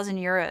 4,000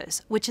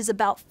 euros, which is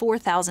about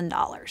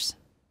 $4,000.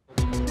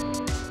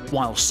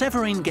 While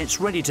Séverine gets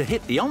ready to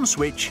hit the on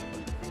switch,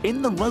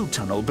 in the road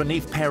tunnel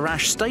beneath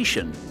Perrache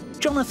station,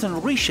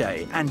 Jonathan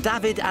Richet and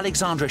David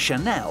Alexandre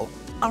Chanel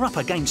are up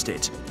against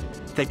it.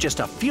 They've just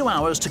a few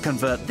hours to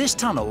convert this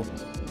tunnel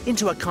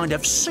into a kind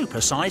of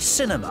super-sized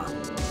cinema.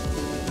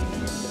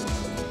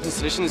 The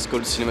installation is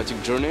called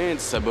Cinematic Journey.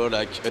 It's about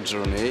like a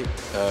journey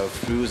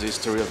through the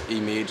history of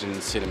image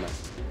and cinema.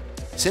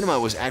 Cinema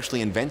was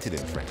actually invented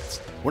in France.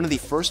 One of the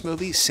first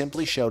movies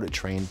simply showed a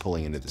train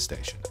pulling into the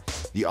station.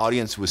 The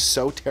audience was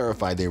so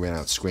terrified they ran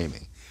out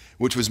screaming,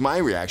 which was my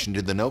reaction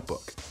to The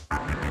Notebook.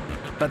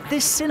 But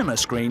this cinema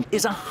screen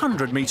is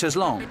 100 metres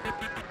long.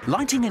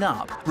 Lighting it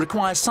up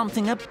requires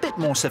something a bit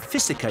more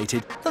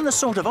sophisticated than the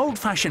sort of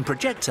old-fashioned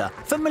projector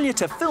familiar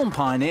to film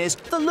pioneers,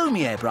 the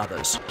Lumiere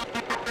brothers.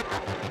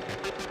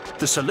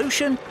 The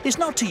solution is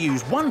not to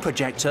use one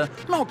projector,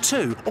 not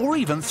 2 or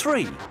even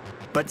 3,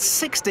 but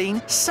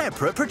 16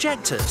 separate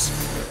projectors.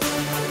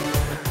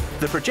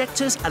 The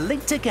projectors are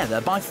linked together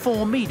by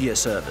 4 media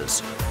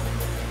servers.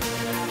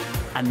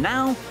 And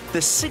now,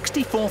 the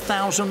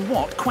 64,000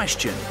 watt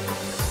question.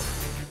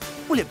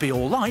 Will it be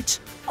all light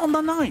on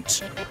the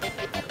night?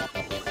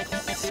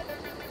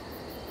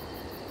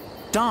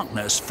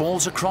 Darkness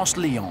falls across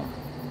Lyon.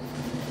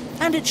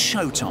 And it's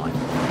showtime.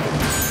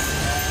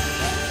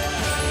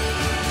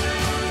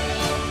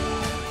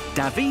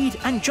 David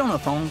and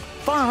Jonathan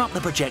fire up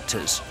the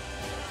projectors.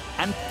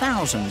 And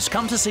thousands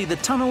come to see the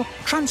tunnel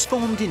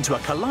transformed into a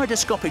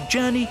kaleidoscopic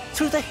journey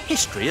through the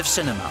history of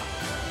cinema.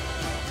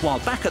 While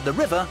back at the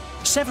river,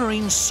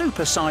 Séverine's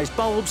super-sized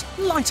bulbs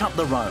light up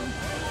the Rhone.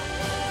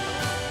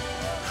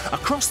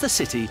 Across the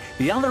city,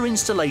 the other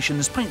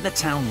installations paint the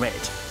town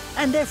red,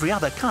 and every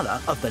other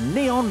colour of the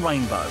neon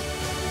rainbow.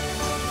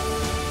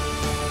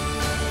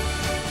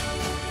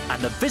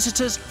 And the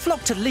visitors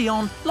flock to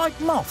Lyon like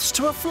moths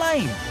to a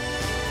flame.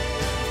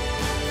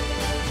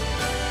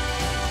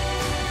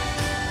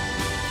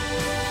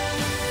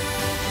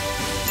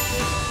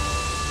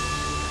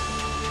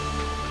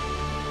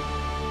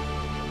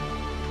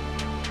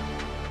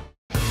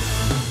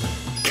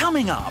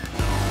 Coming up,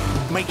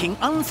 making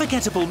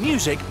unforgettable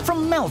music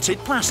from melted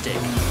plastic.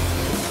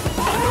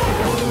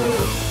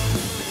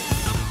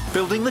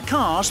 Building the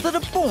cars that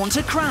are born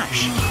to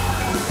crash.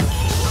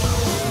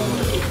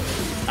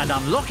 And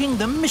unlocking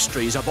the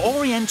mysteries of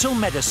Oriental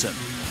medicine.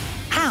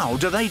 How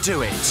do they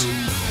do it?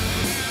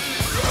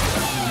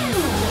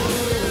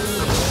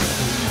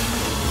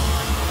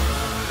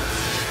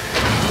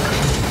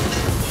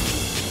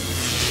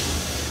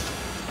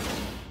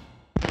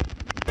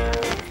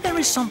 There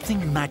is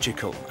something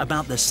magical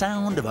about the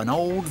sound of an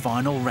old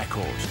vinyl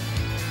record.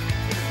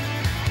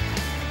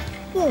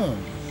 Warm,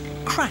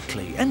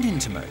 crackly and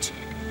intimate.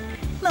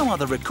 No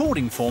other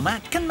recording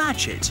format can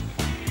match it.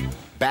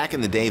 Back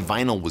in the day,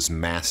 vinyl was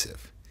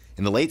massive.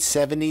 In the late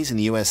 70s in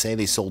the USA,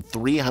 they sold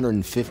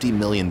 350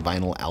 million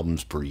vinyl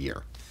albums per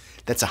year.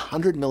 That's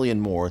 100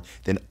 million more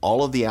than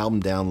all of the album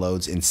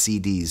downloads and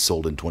CDs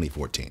sold in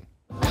 2014.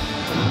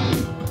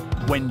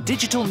 When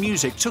digital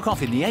music took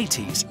off in the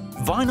 80s,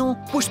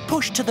 vinyl was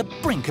pushed to the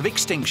brink of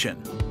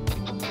extinction.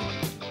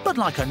 But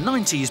like a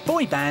 90s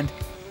boy band,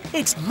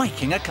 it's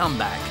making a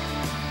comeback.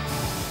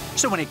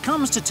 So when it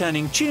comes to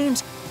turning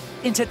tunes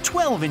into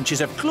 12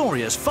 inches of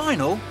glorious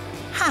vinyl,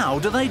 how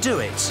do they do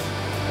it?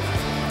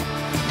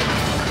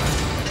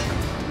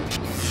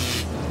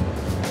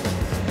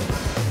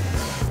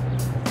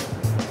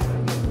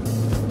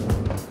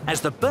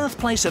 As the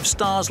birthplace of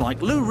stars like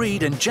Lou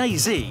Reed and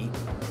Jay-Z,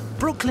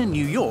 Brooklyn,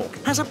 New York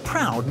has a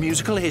proud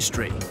musical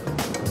history.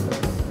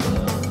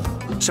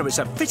 So it's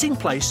a fitting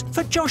place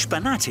for Josh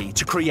Bernati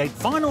to create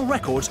vinyl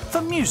records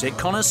for music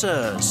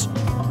connoisseurs.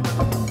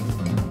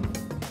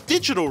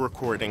 Digital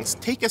recordings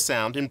take a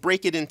sound and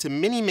break it into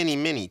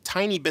many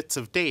tiny bits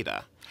of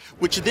data,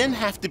 which then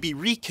have to be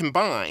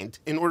recombined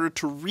in order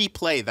to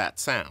replay that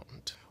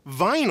sound.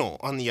 Vinyl,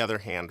 on the other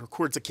hand,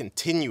 records a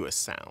continuous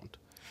sound.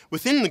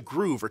 Within the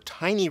groove are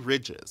tiny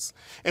ridges,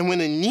 and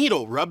when a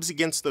needle rubs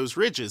against those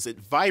ridges, it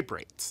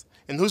vibrates,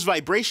 and those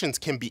vibrations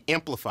can be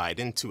amplified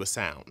into a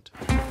sound.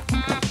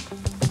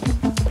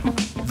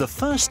 The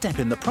first step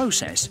in the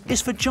process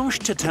is for Josh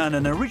to turn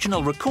an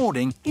original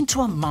recording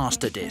into a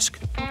master disc.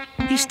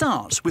 He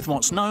starts with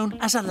what's known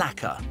as a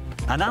lacquer,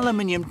 an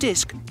aluminium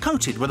disc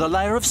coated with a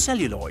layer of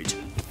celluloid.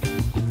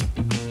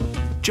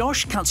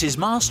 Josh cuts his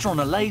master on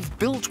a lathe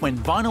built when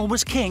vinyl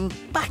was king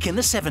back in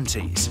the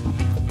 70s.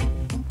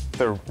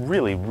 They're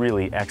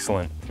really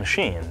excellent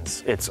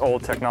machines. It's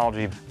old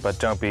technology, but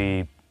don't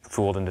be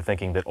fooled into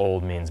thinking that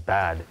old means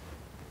bad.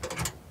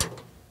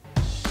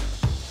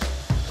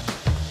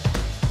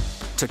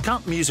 To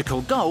cut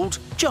musical gold,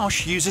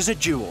 Josh uses a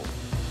jewel.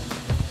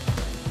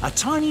 A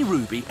tiny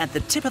ruby at the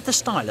tip of the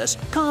stylus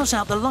carves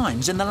out the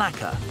lines in the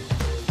lacquer.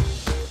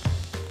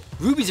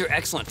 Rubies are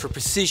excellent for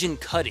precision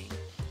cutting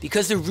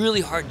because they're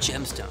really hard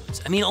gemstones.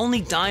 I mean,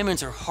 only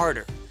diamonds are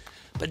harder,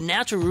 but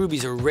natural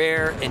rubies are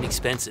rare and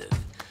expensive.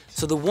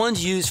 So the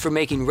ones used for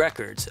making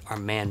records are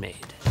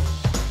man-made.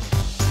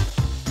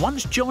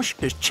 Once Josh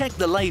has checked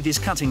the lathe is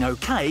cutting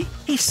okay,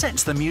 he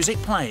sets the music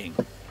playing.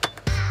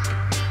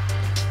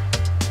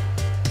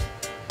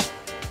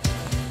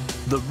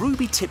 The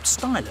ruby-tipped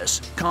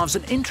stylus carves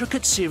an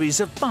intricate series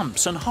of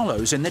bumps and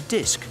hollows in the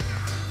disc,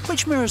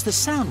 which mirrors the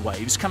sound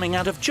waves coming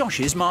out of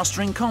Josh's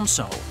mastering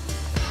console.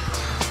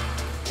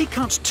 He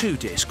cuts 2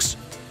 discs,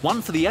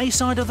 one for the A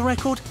side of the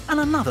record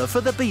and another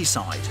for the B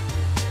side.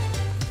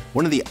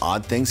 One of the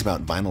odd things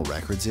about vinyl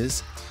records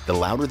is, the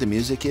louder the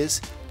music is,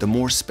 the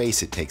more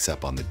space it takes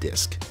up on the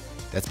disc.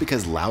 That's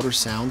because louder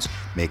sounds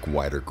make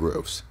wider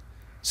grooves.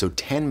 So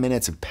 10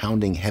 minutes of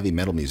pounding heavy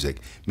metal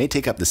music may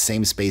take up the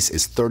same space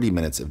as 30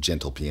 minutes of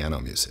gentle piano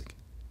music.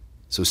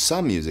 So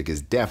some music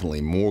is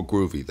definitely more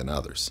groovy than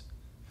others.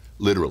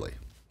 Literally.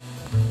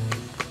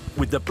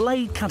 With the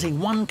blade cutting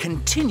one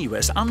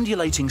continuous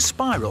undulating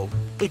spiral,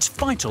 it's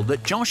vital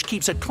that Josh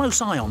keeps a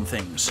close eye on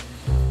things.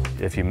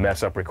 If you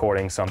mess up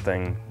recording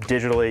something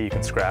digitally, you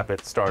can scrap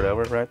it, start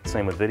over, right?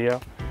 Same with video.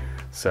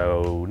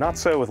 So not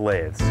so with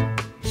lathes.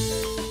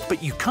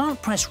 But you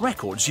can't press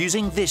records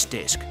using this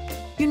disc.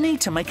 You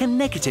need to make a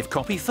negative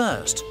copy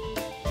first.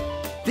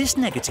 This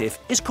negative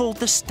is called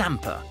the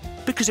stamper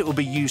because it will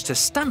be used to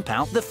stamp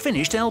out the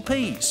finished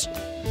LPs.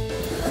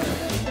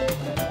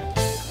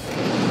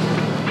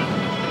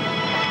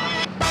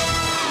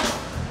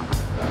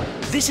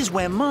 This is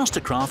where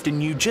Mastercraft in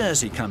New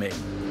Jersey come in.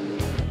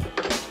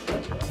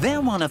 They're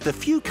one of the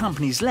few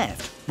companies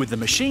left with the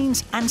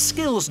machines and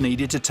skills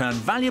needed to turn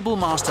valuable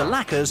master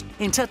lacquers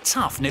into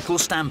tough nickel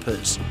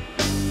stampers.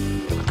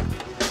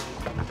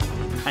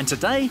 And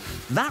today,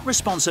 that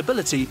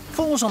responsibility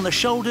falls on the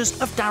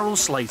shoulders of Daryl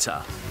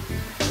Slater.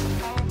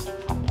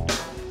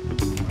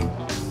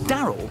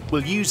 Daryl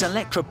will use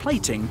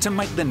electroplating to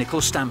make the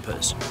nickel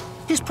stampers.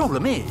 His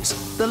problem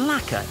is, the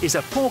lacquer is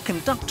a poor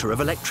conductor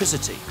of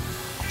electricity.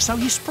 So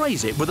he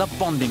sprays it with a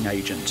bonding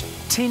agent,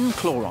 tin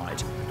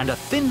chloride, and a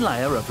thin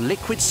layer of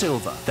liquid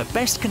silver, the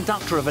best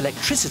conductor of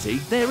electricity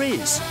there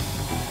is.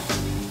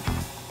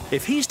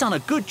 If he's done a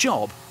good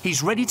job,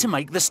 he's ready to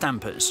make the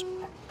stampers.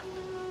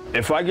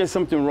 If I get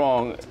something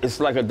wrong, it's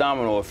like a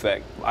domino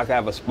effect. I could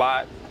have a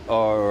spot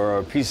or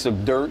a piece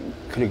of dirt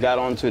could have got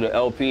onto the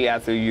LP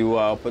after you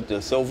put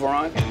the silver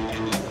on.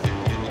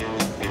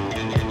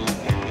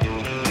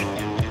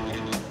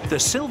 The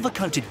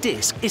silver-coated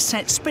disc is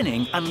set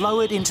spinning and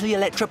lowered into the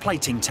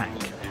electroplating tank.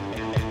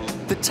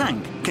 The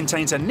tank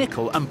contains a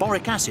nickel and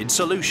boric acid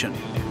solution.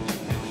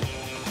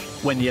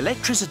 When the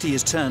electricity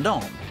is turned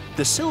on,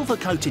 the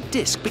silver-coated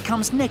disc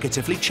becomes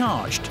negatively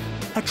charged,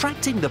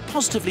 attracting the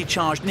positively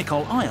charged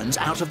nickel ions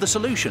out of the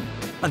solution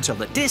until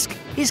the disc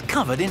is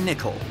covered in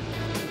nickel.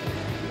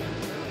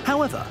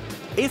 However,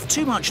 if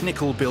too much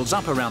nickel builds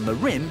up around the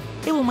rim,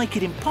 it will make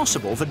it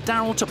impossible for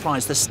Daryl to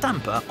prise the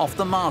stamper off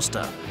the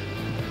master.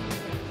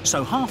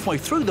 So halfway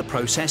through the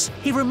process,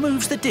 he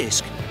removes the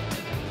disc.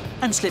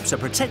 and slips a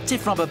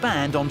protective rubber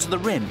band onto the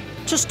rim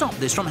to stop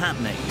this from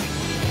happening.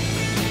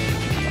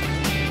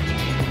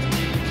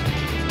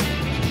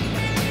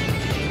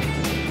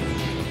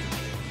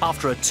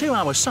 After a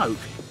 2-hour soak,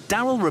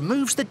 Darryl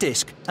removes the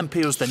disc and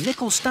peels the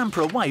nickel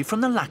stamper away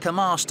from the lacquer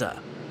master.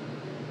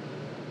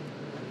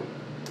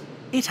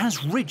 It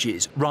has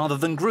ridges rather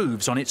than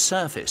grooves on its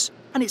surface,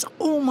 and it's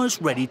almost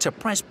ready to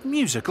press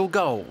musical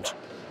gold.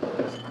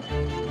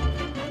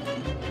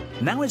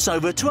 Now it's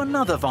over to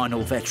another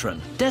vinyl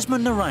veteran,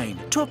 Desmond Narain,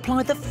 to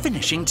apply the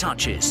finishing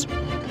touches.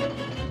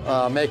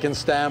 Making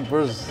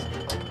stampers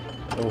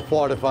for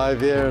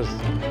 45 years.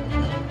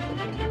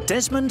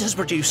 Desmond has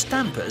produced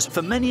stampers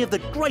for many of the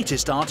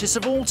greatest artists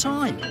of all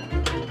time.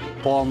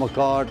 Paul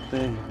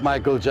McCartney,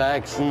 Michael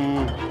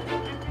Jackson,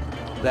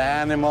 The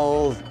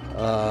Animals,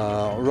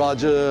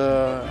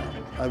 Roger,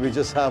 we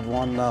just have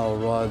one now,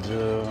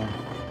 Roger,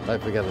 I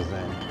forget his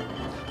name.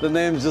 The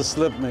names just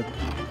slipped me.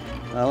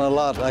 And a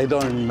lot, I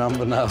don't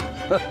remember now.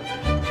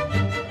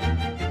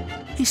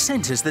 He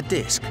centres the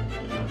disc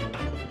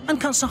and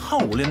cuts a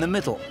hole in the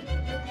middle.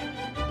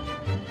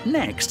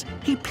 Next,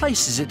 he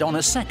places it on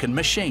a second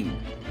machine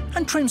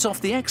and trims off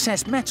the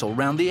excess metal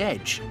round the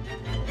edge.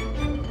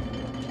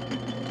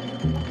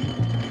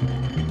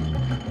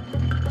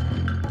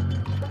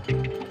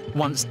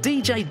 Once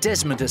DJ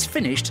Desmond has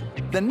finished,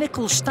 the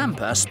nickel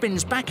stamper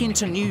spins back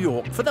into New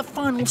York for the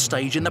final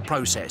stage in the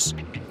process,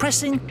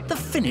 pressing the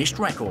finished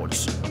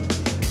records.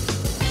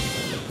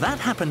 That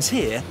happens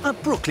here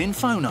at Brooklyn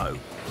Phono.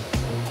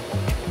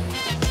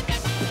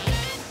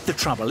 The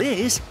trouble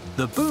is,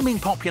 the booming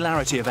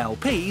popularity of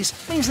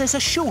LPs means there's a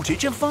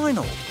shortage of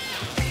vinyl.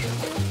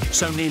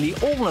 So nearly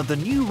all of the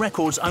new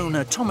records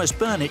owner Thomas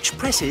Burnich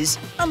presses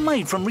are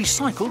made from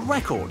recycled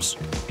records.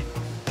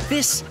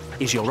 This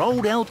is your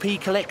old LP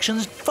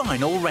collection's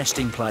vinyl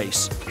resting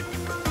place.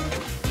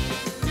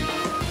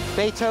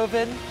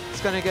 Beethoven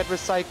is going to get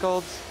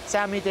recycled.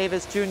 Sammy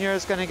Davis Jr.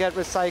 is going to get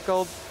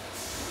recycled.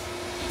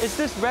 Is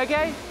this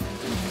reggae?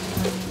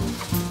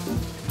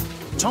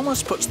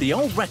 Thomas puts the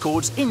old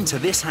records into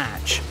this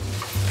hatch.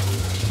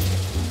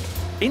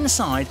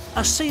 Inside,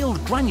 a sealed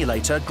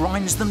granulator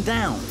grinds them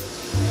down.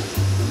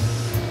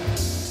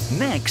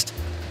 Next,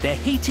 they're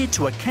heated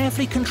to a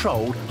carefully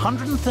controlled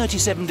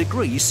 137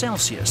 degrees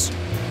Celsius.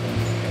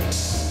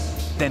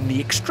 Then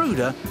the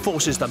extruder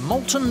forces the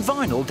molten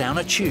vinyl down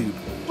a tube,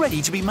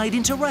 ready to be made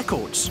into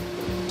records.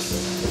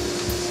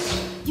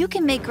 You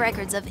can make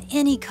records of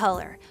any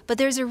color, but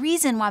there's a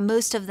reason why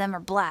most of them are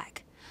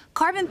black.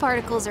 Carbon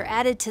particles are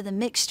added to the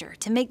mixture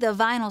to make the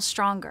vinyl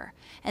stronger,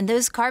 and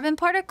those carbon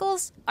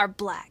particles are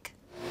black.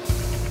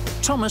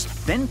 Thomas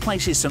then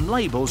places some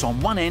labels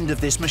on one end of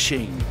this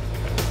machine.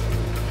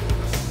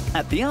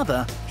 At the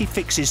other, he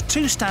fixes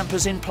 2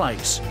 stampers in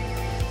place,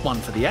 one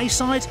for the A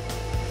side,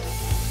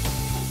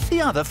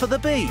 the other for the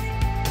B.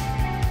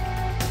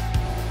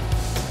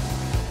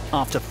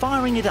 After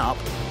firing it up,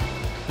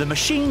 the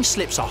machine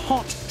slips a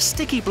hot,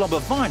 sticky blob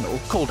of vinyl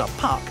called a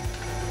puck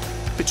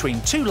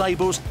between 2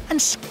 labels and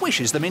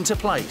squishes them into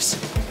place.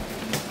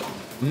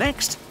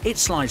 Next, it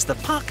slides the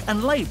puck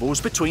and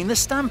labels between the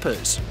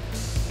stampers.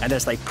 And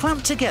as they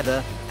clamp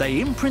together, they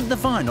imprint the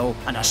vinyl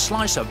and a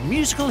slice of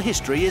musical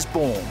history is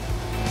born.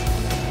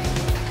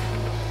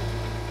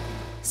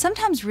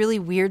 Sometimes really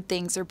weird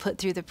things are put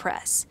through the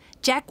press.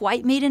 Jack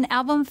White made an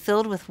album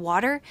filled with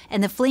water,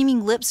 and the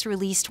Flaming Lips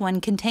released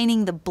one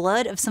containing the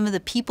blood of some of the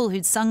people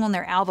who'd sung on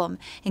their album,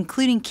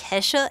 including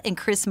Kesha and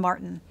Chris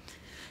Martin.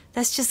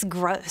 That's just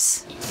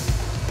gross.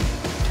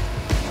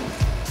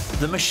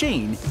 The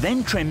machine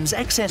then trims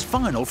excess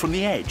vinyl from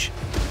the edge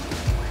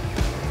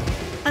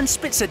and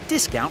spits a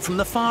disc out from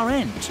the far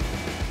end,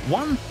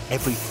 one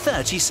every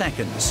 30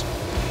 seconds.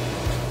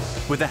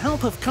 With the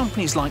help of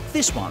companies like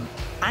this one,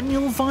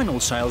 annual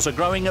vinyl sales are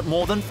growing at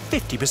more than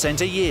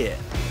 50% a year.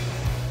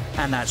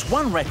 And that's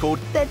one record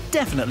they're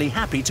definitely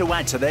happy to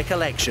add to their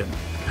collection.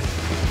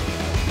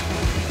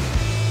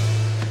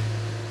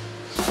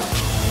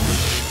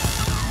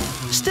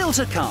 Still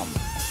to come,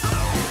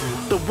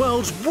 the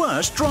world's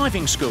worst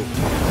driving school.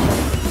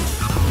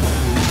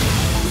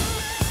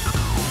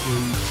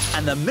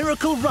 And the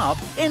miracle rub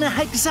in a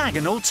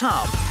hexagonal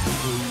tub.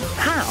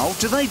 How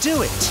do they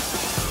do it?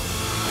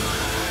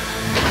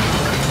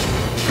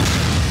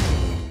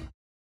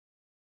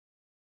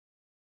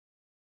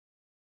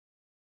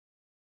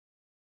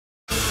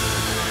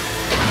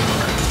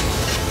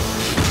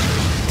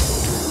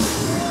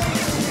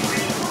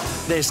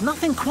 There's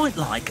nothing quite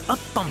like a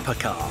bumper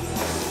car.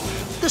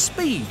 The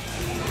speed,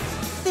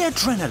 the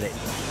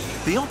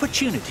adrenaline, the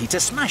opportunity to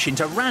smash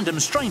into random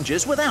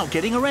strangers without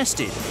getting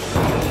arrested.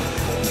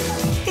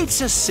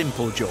 It's a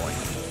simple joy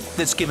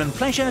that's given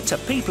pleasure to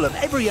people of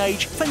every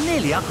age for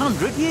nearly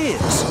 100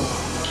 years.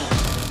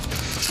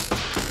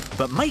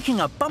 But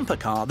making a bumper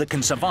car that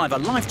can survive a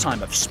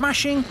lifetime of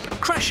smashing,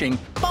 crashing,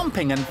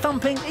 bumping and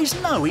thumping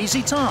is no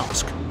easy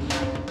task.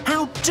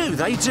 How do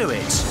they do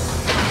it?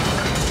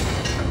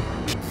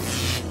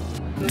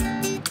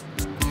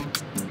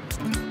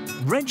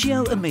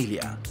 Reggio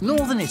Emilia,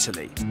 northern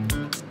Italy.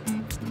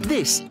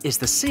 This is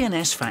the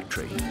C&S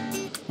factory,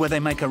 where they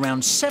make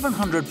around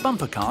 700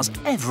 bumper cars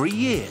every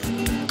year.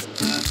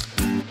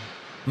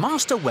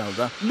 Master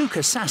welder Luca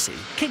Sassi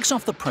kicks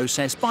off the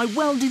process by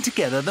welding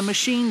together the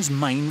machine's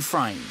main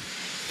frame.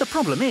 The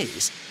problem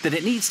is that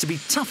it needs to be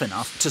tough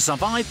enough to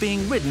survive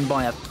being ridden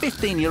by a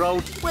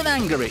 15-year-old with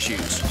anger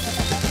issues.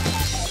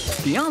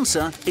 The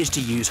answer is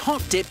to use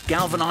hot-dip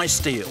galvanised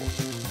steel,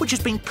 which has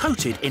been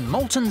coated in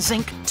molten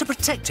zinc to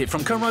protect it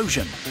from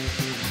corrosion.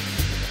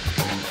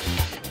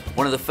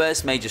 One of the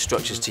first major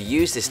structures to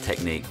use this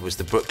technique was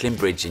the Brooklyn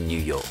Bridge in New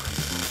York.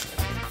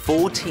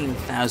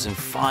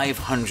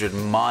 14,500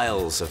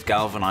 miles of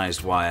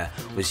galvanized wire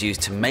was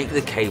used to make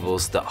the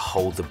cables that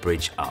hold the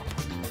bridge up.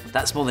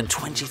 That's more than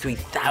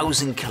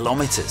 23,000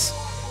 kilometers.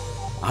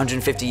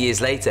 150 years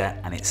later,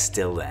 and it's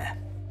still there.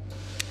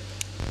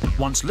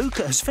 Once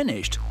Luca has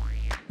finished,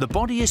 the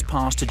body is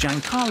passed to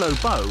Giancarlo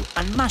Bo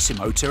and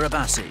Massimo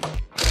Tirabassi.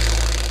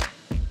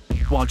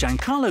 While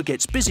Giancarlo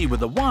gets busy with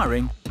the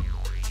wiring,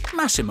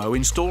 Massimo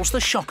installs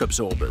the shock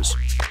absorbers.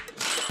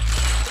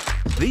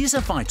 These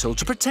are vital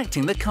to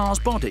protecting the car's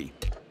body,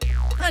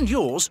 and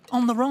yours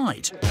on the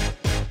ride.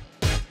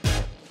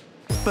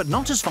 But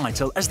not as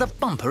vital as the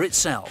bumper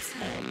itself.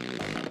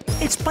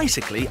 It's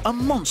basically a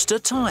monster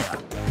tyre.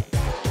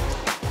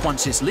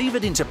 Once it's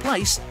levered into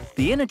place,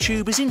 the inner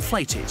tube is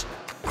inflated,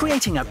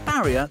 creating a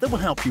barrier that will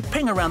help you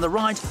ping around the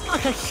ride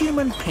like a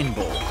human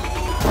pinball.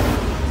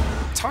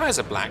 Tyres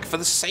are black for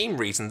the same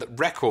reason that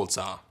records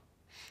are.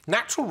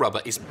 Natural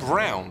rubber is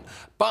brown,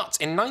 but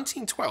in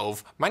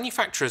 1912,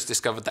 manufacturers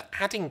discovered that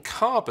adding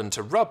carbon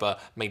to rubber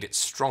made it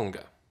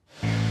stronger.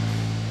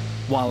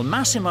 While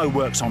Massimo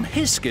works on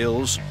his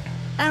skills,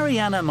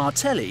 Arianna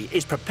Martelli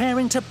is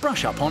preparing to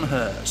brush up on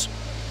hers.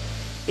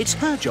 It's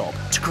her job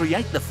to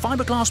create the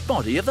fiberglass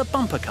body of the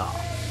bumper car.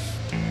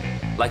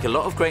 Like a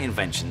lot of great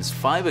inventions,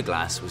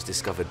 fiberglass was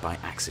discovered by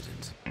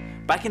accident.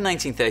 Back in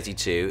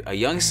 1932, a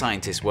young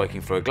scientist working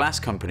for a glass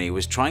company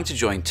was trying to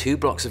join two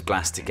blocks of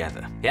glass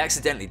together. He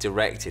accidentally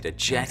directed a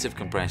jet of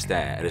compressed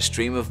air at a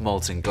stream of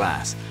molten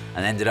glass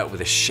and ended up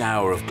with a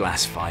shower of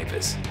glass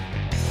fibers.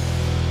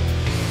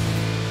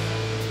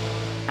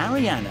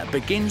 Arianna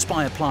begins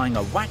by applying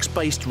a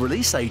wax-based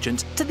release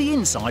agent to the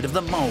inside of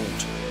the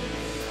mould.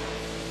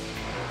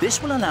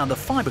 This will allow the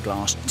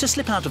fiberglass to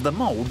slip out of the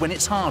mould when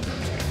it's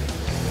hardened.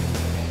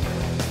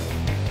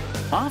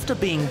 After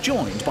being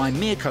joined by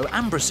Mirko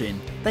Ambrosyn,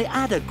 they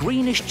add a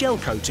greenish gel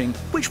coating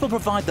which will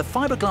provide the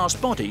fiberglass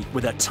body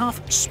with a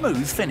tough,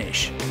 smooth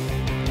finish.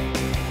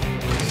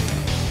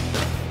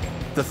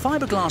 The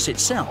fiberglass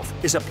itself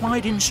is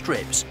applied in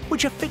strips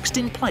which are fixed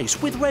in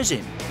place with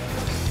resin.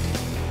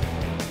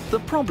 The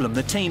problem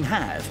the team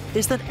have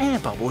is that air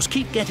bubbles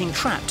keep getting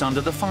trapped under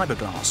the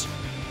fiberglass.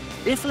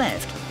 If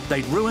left,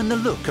 they'd ruin the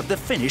look of the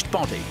finished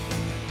body.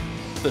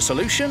 The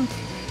solution?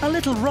 A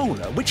little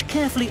roller which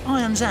carefully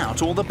irons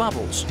out all the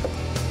bubbles.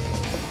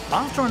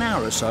 After an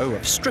hour or so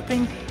of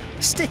stripping,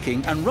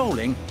 sticking and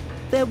rolling,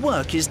 their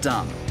work is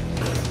done.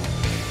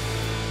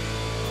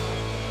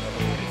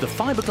 The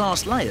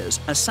fiberglass layers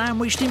are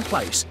sandwiched in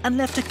place and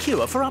left to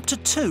cure for up to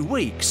 2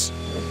 weeks.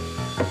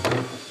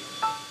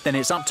 Then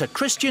it's up to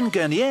Christian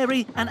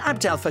Guernieri and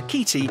Abdel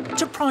Fakiti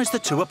to prise the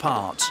two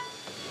apart.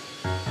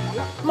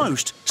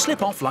 Most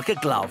slip off like a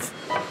glove.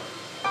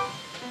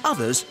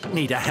 Others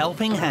need a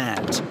helping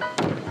hand.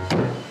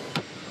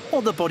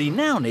 What the body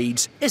now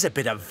needs is a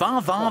bit of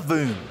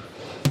va-va-voom.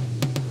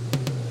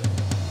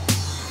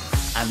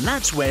 And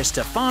that's where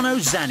Stefano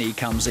Zanni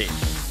comes in.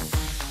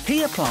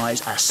 He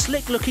applies a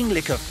slick-looking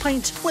lick of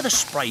paint with a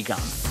spray gun.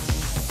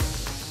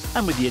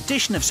 And with the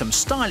addition of some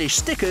stylish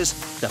stickers,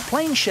 the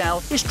plain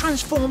shell is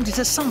transformed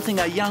into something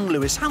a young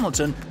Lewis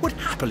Hamilton would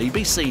happily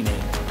be seen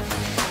in.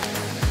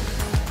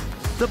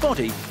 The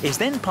body is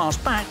then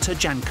passed back to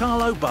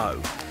Giancarlo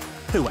Bo,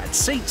 who adds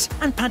seats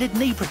and padded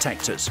knee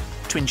protectors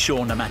to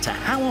ensure no matter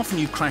how often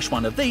you crash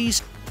one of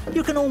these,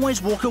 you can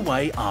always walk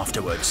away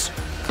afterwards.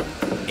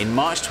 In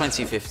March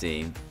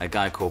 2015, a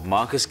guy called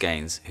Marcus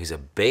Gaines, who's a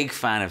big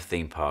fan of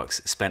theme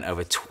parks, spent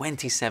over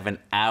 27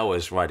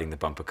 hours riding the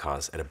bumper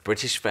cars at a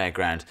British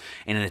fairground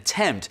in an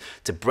attempt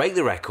to break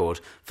the record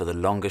for the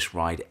longest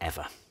ride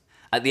ever.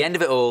 At the end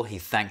of it all, he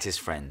thanked his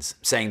friends,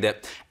 saying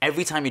that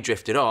every time he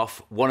drifted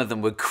off, one of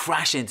them would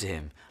crash into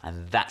him,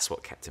 and that's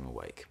what kept him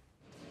awake.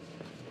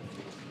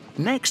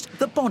 Next,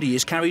 the body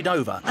is carried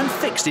over and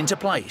fixed into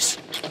place.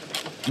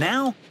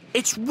 Now,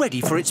 it's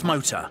ready for its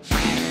motor.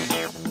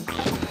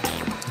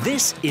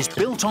 This is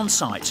built on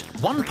site,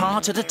 one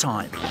part at a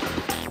time.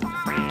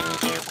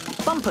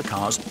 Bumper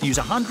cars use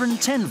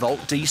 110-volt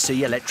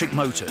DC electric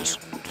motors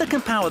that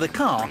can power the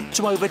car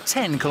to over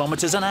 10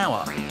 kilometers an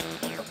hour.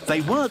 They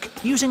work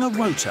using a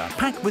rotor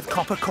packed with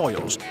copper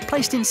coils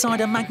placed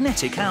inside a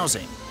magnetic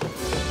housing.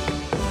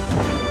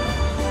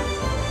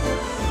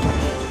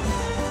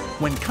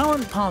 When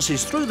current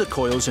passes through the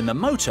coils in the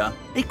motor,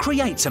 it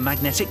creates a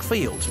magnetic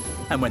field.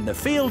 And when the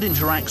field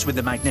interacts with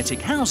the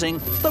magnetic housing,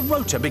 the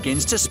rotor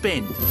begins to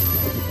spin.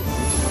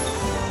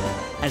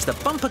 As the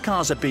bumper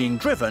cars are being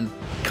driven,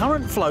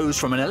 current flows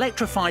from an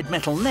electrified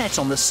metal net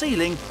on the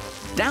ceiling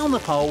down the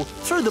pole,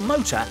 through the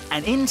motor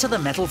and into the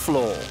metal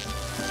floor.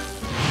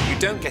 You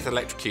don't get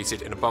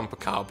electrocuted in a bumper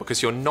car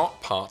because you're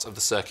not part of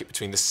the circuit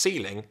between the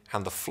ceiling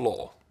and the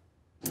floor.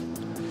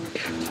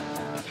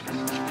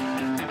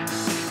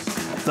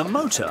 The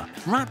motor,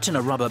 wrapped in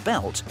a rubber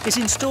belt, is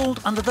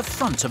installed under the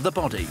front of the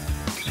body.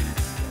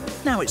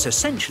 Now it's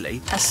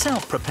essentially a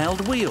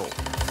self-propelled wheel.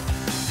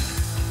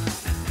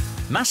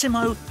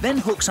 Massimo then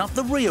hooks up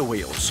the rear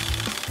wheels.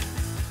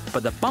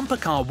 But the bumper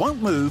car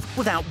won't move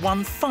without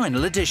one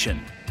final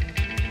addition.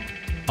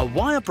 A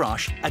wire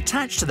brush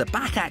attached to the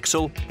back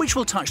axle which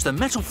will touch the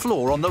metal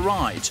floor on the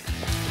ride.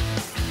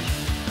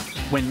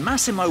 When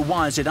Massimo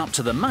wires it up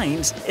to the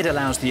mains, it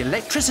allows the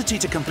electricity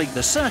to complete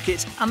the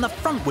circuit and the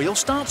front wheel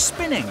starts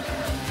spinning.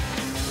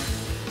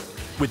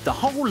 With the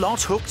whole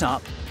lot hooked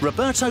up,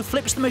 Roberto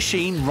flips the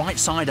machine right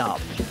side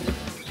up.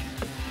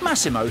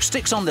 Massimo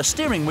sticks on the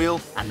steering wheel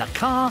and the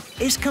car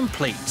is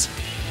complete.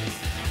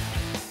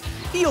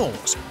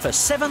 Yours for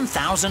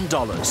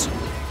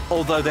 $7,000,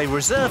 although they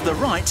reserve the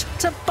right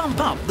to bump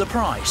up the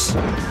price.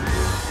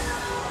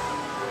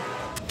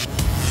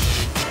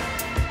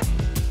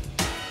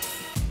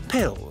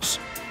 Pills.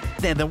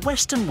 They're the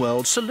Western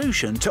world's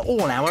solution to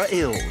all our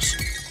ills.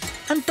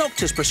 And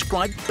doctors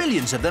prescribe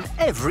billions of them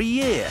every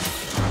year.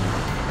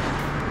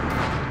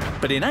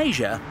 But in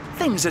Asia,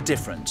 things are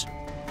different.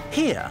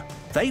 Here,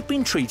 they've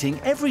been treating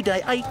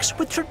everyday aches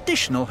with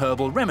traditional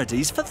herbal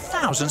remedies for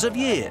thousands of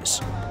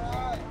years.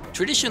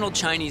 Traditional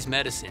Chinese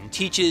medicine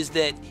teaches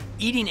that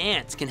eating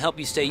ants can help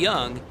you stay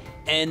young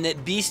and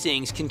that bee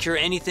stings can cure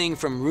anything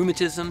from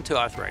rheumatism to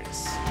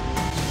arthritis.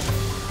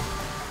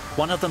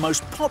 One of the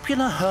most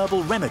popular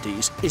herbal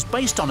remedies is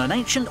based on an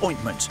ancient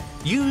ointment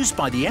used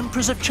by the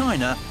emperors of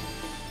China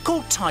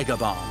called tiger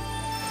balm.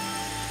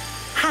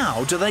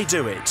 How do they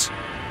do it?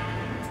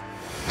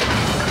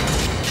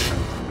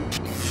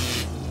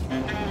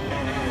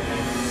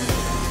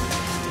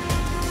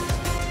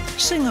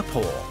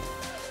 Singapore,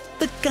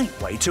 the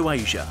gateway to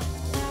Asia,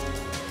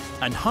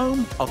 and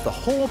home of the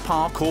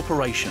Haw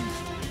Corporation,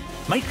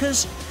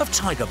 makers of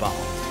tiger balm.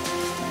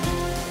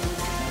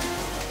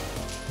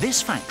 This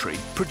factory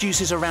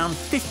produces around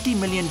 50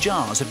 million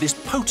jars of this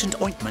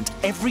potent ointment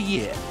every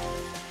year,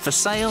 for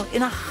sale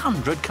in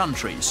 100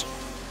 countries.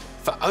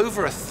 For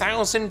over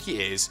 1,000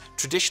 years,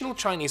 traditional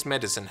Chinese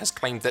medicine has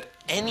claimed that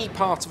any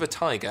part of a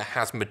tiger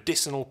has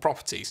medicinal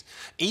properties,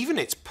 even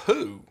its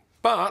poo.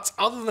 But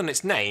other than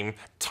its name,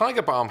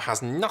 tiger balm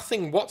has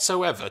nothing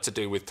whatsoever to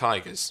do with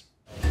tigers.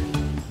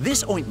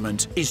 This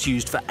ointment is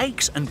used for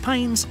aches and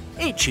pains,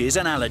 itches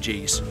and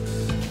allergies.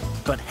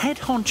 But head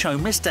honcho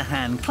Mr.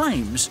 Han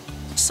claims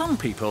some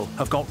people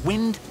have got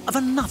wind of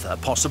another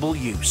possible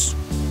use.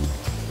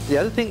 The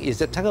other thing is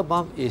that tiger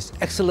balm is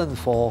excellent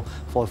for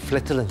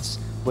flatulence.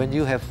 When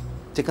you have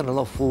taken a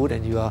lot of food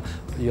and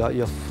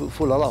you're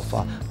full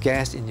of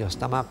gas in your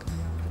stomach,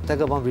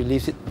 tiger balm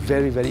relieves it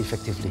very, very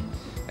effectively.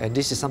 And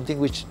this is something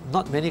which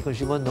not many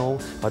consumers know,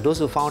 but those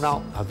who found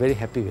out are very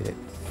happy with it.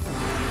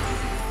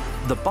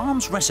 The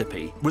Balms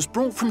recipe was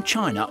brought from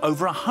China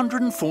over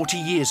 140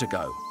 years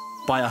ago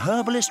by a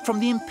herbalist from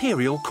the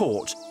imperial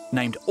court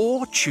named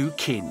Or Chu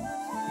Kin.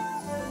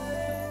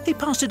 He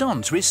passed it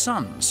on to his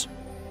sons.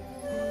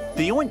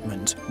 The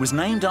ointment was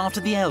named after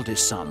the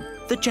eldest son,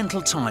 the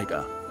gentle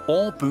tiger,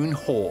 Or Boon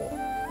Ho.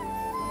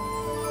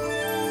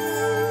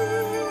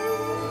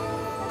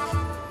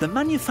 The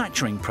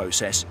manufacturing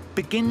process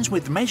begins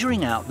with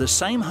measuring out the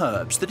same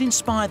herbs that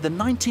inspired the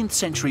 19th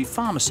century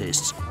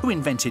pharmacists who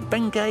invented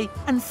Bengay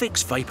and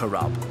Vicks Vapor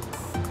Rub.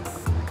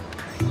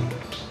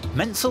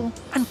 Menthol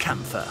and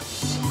camphor.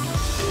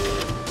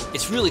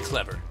 It's really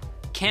clever.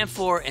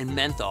 Camphor and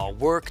menthol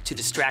work to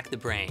distract the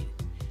brain.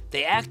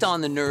 They act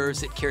on the nerves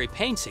that carry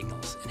pain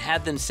signals and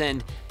have them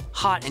send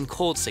hot and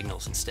cold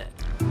signals instead.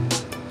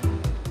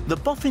 The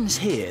boffins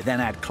here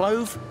then add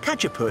clove,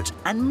 cajeput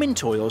and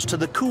mint oils to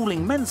the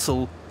cooling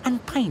menthol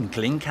and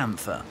pain-killing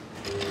camphor.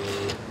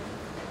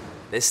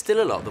 There's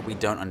still a lot that we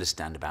don't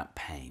understand about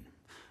pain.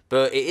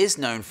 But it is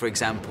known, for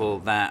example,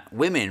 that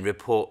women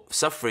report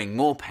suffering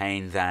more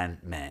pain than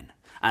men.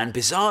 And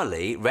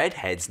bizarrely,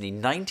 redheads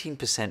need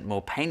 19%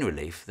 more pain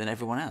relief than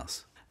everyone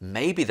else.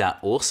 Maybe that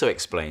also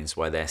explains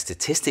why they're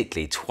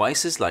statistically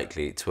twice as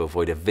likely to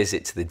avoid a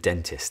visit to the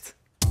dentist.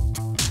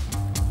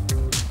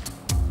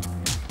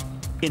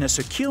 In a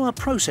secure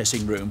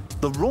processing room,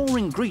 the raw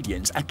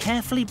ingredients are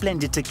carefully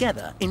blended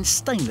together in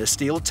stainless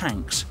steel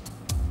tanks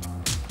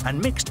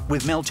and mixed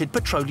with melted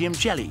petroleum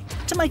jelly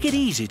to make it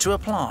easy to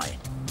apply.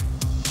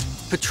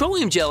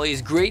 Petroleum jelly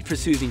is great for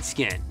soothing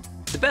skin.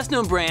 The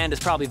best-known brand is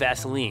probably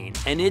Vaseline,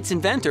 and its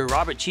inventor,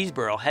 Robert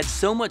Cheeseborough, had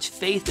so much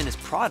faith in his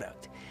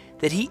product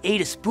that he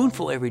ate a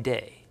spoonful every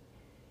day.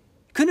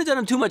 Couldn't have done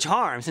him too much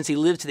harm since he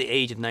lived to the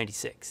age of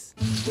 96.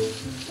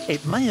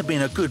 It may have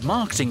been a good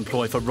marketing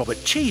ploy for Robert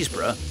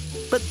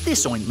Cheeseborough, but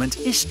this ointment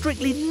is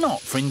strictly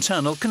not for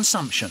internal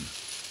consumption.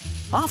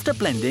 After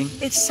blending,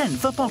 it's sent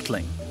for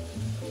bottling.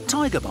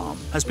 Tiger Balm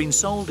has been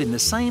sold in the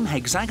same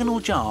hexagonal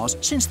jars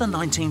since the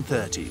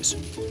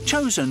 1930s,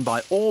 chosen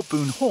by Orr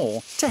Boone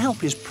Hall to help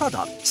his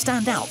product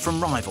stand out from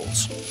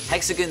rivals.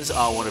 Hexagons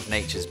are one of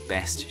nature's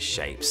best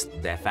shapes.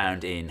 They're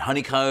found in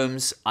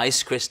honeycombs,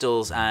 ice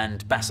crystals,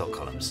 and basalt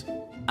columns.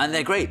 And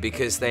they're great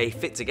because they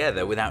fit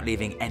together without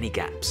leaving any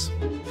gaps.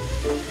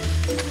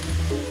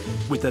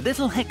 With the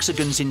little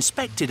hexagons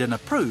inspected and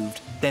approved,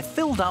 they're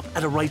filled up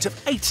at a rate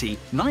of 80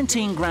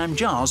 19-gram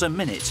jars a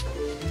minute.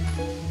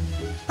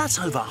 That's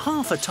over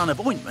half a ton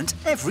of ointment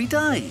every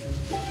day.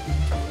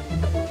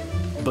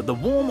 But the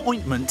warm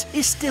ointment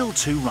is still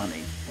too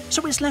runny,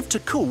 so it's left to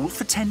cool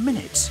for 10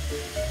 minutes.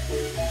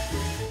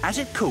 As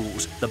it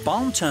cools, the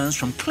balm turns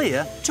from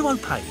clear to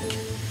opaque.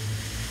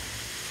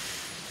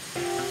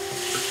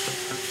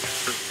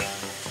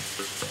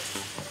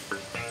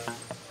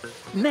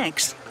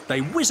 Next,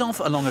 they whiz off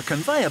along a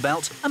conveyor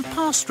belt and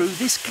pass through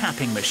this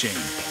capping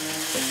machine.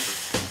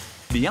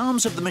 The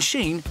arms of the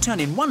machine turn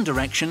in one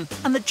direction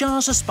and the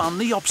jars are spun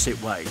the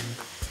opposite way,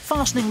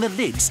 fastening the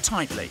lids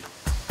tightly.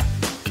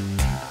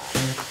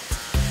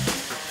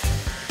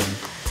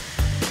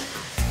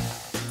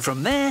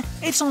 From there,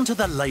 it's onto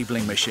the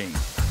labelling machine.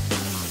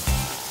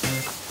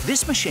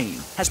 This machine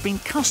has been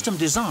custom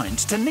designed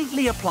to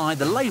neatly apply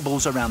the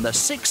labels around the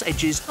 6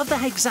 edges of the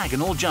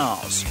hexagonal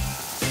jars.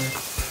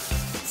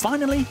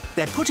 Finally,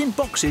 they're put in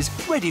boxes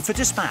ready for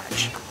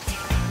dispatch.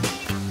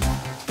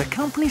 The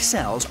company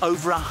sells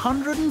over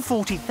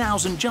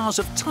 140,000 jars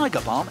of Tiger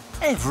Balm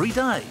every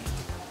day.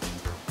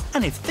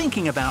 And if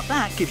thinking about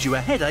that gives you a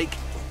headache,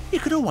 you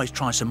could always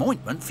try some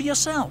ointment for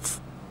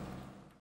yourself.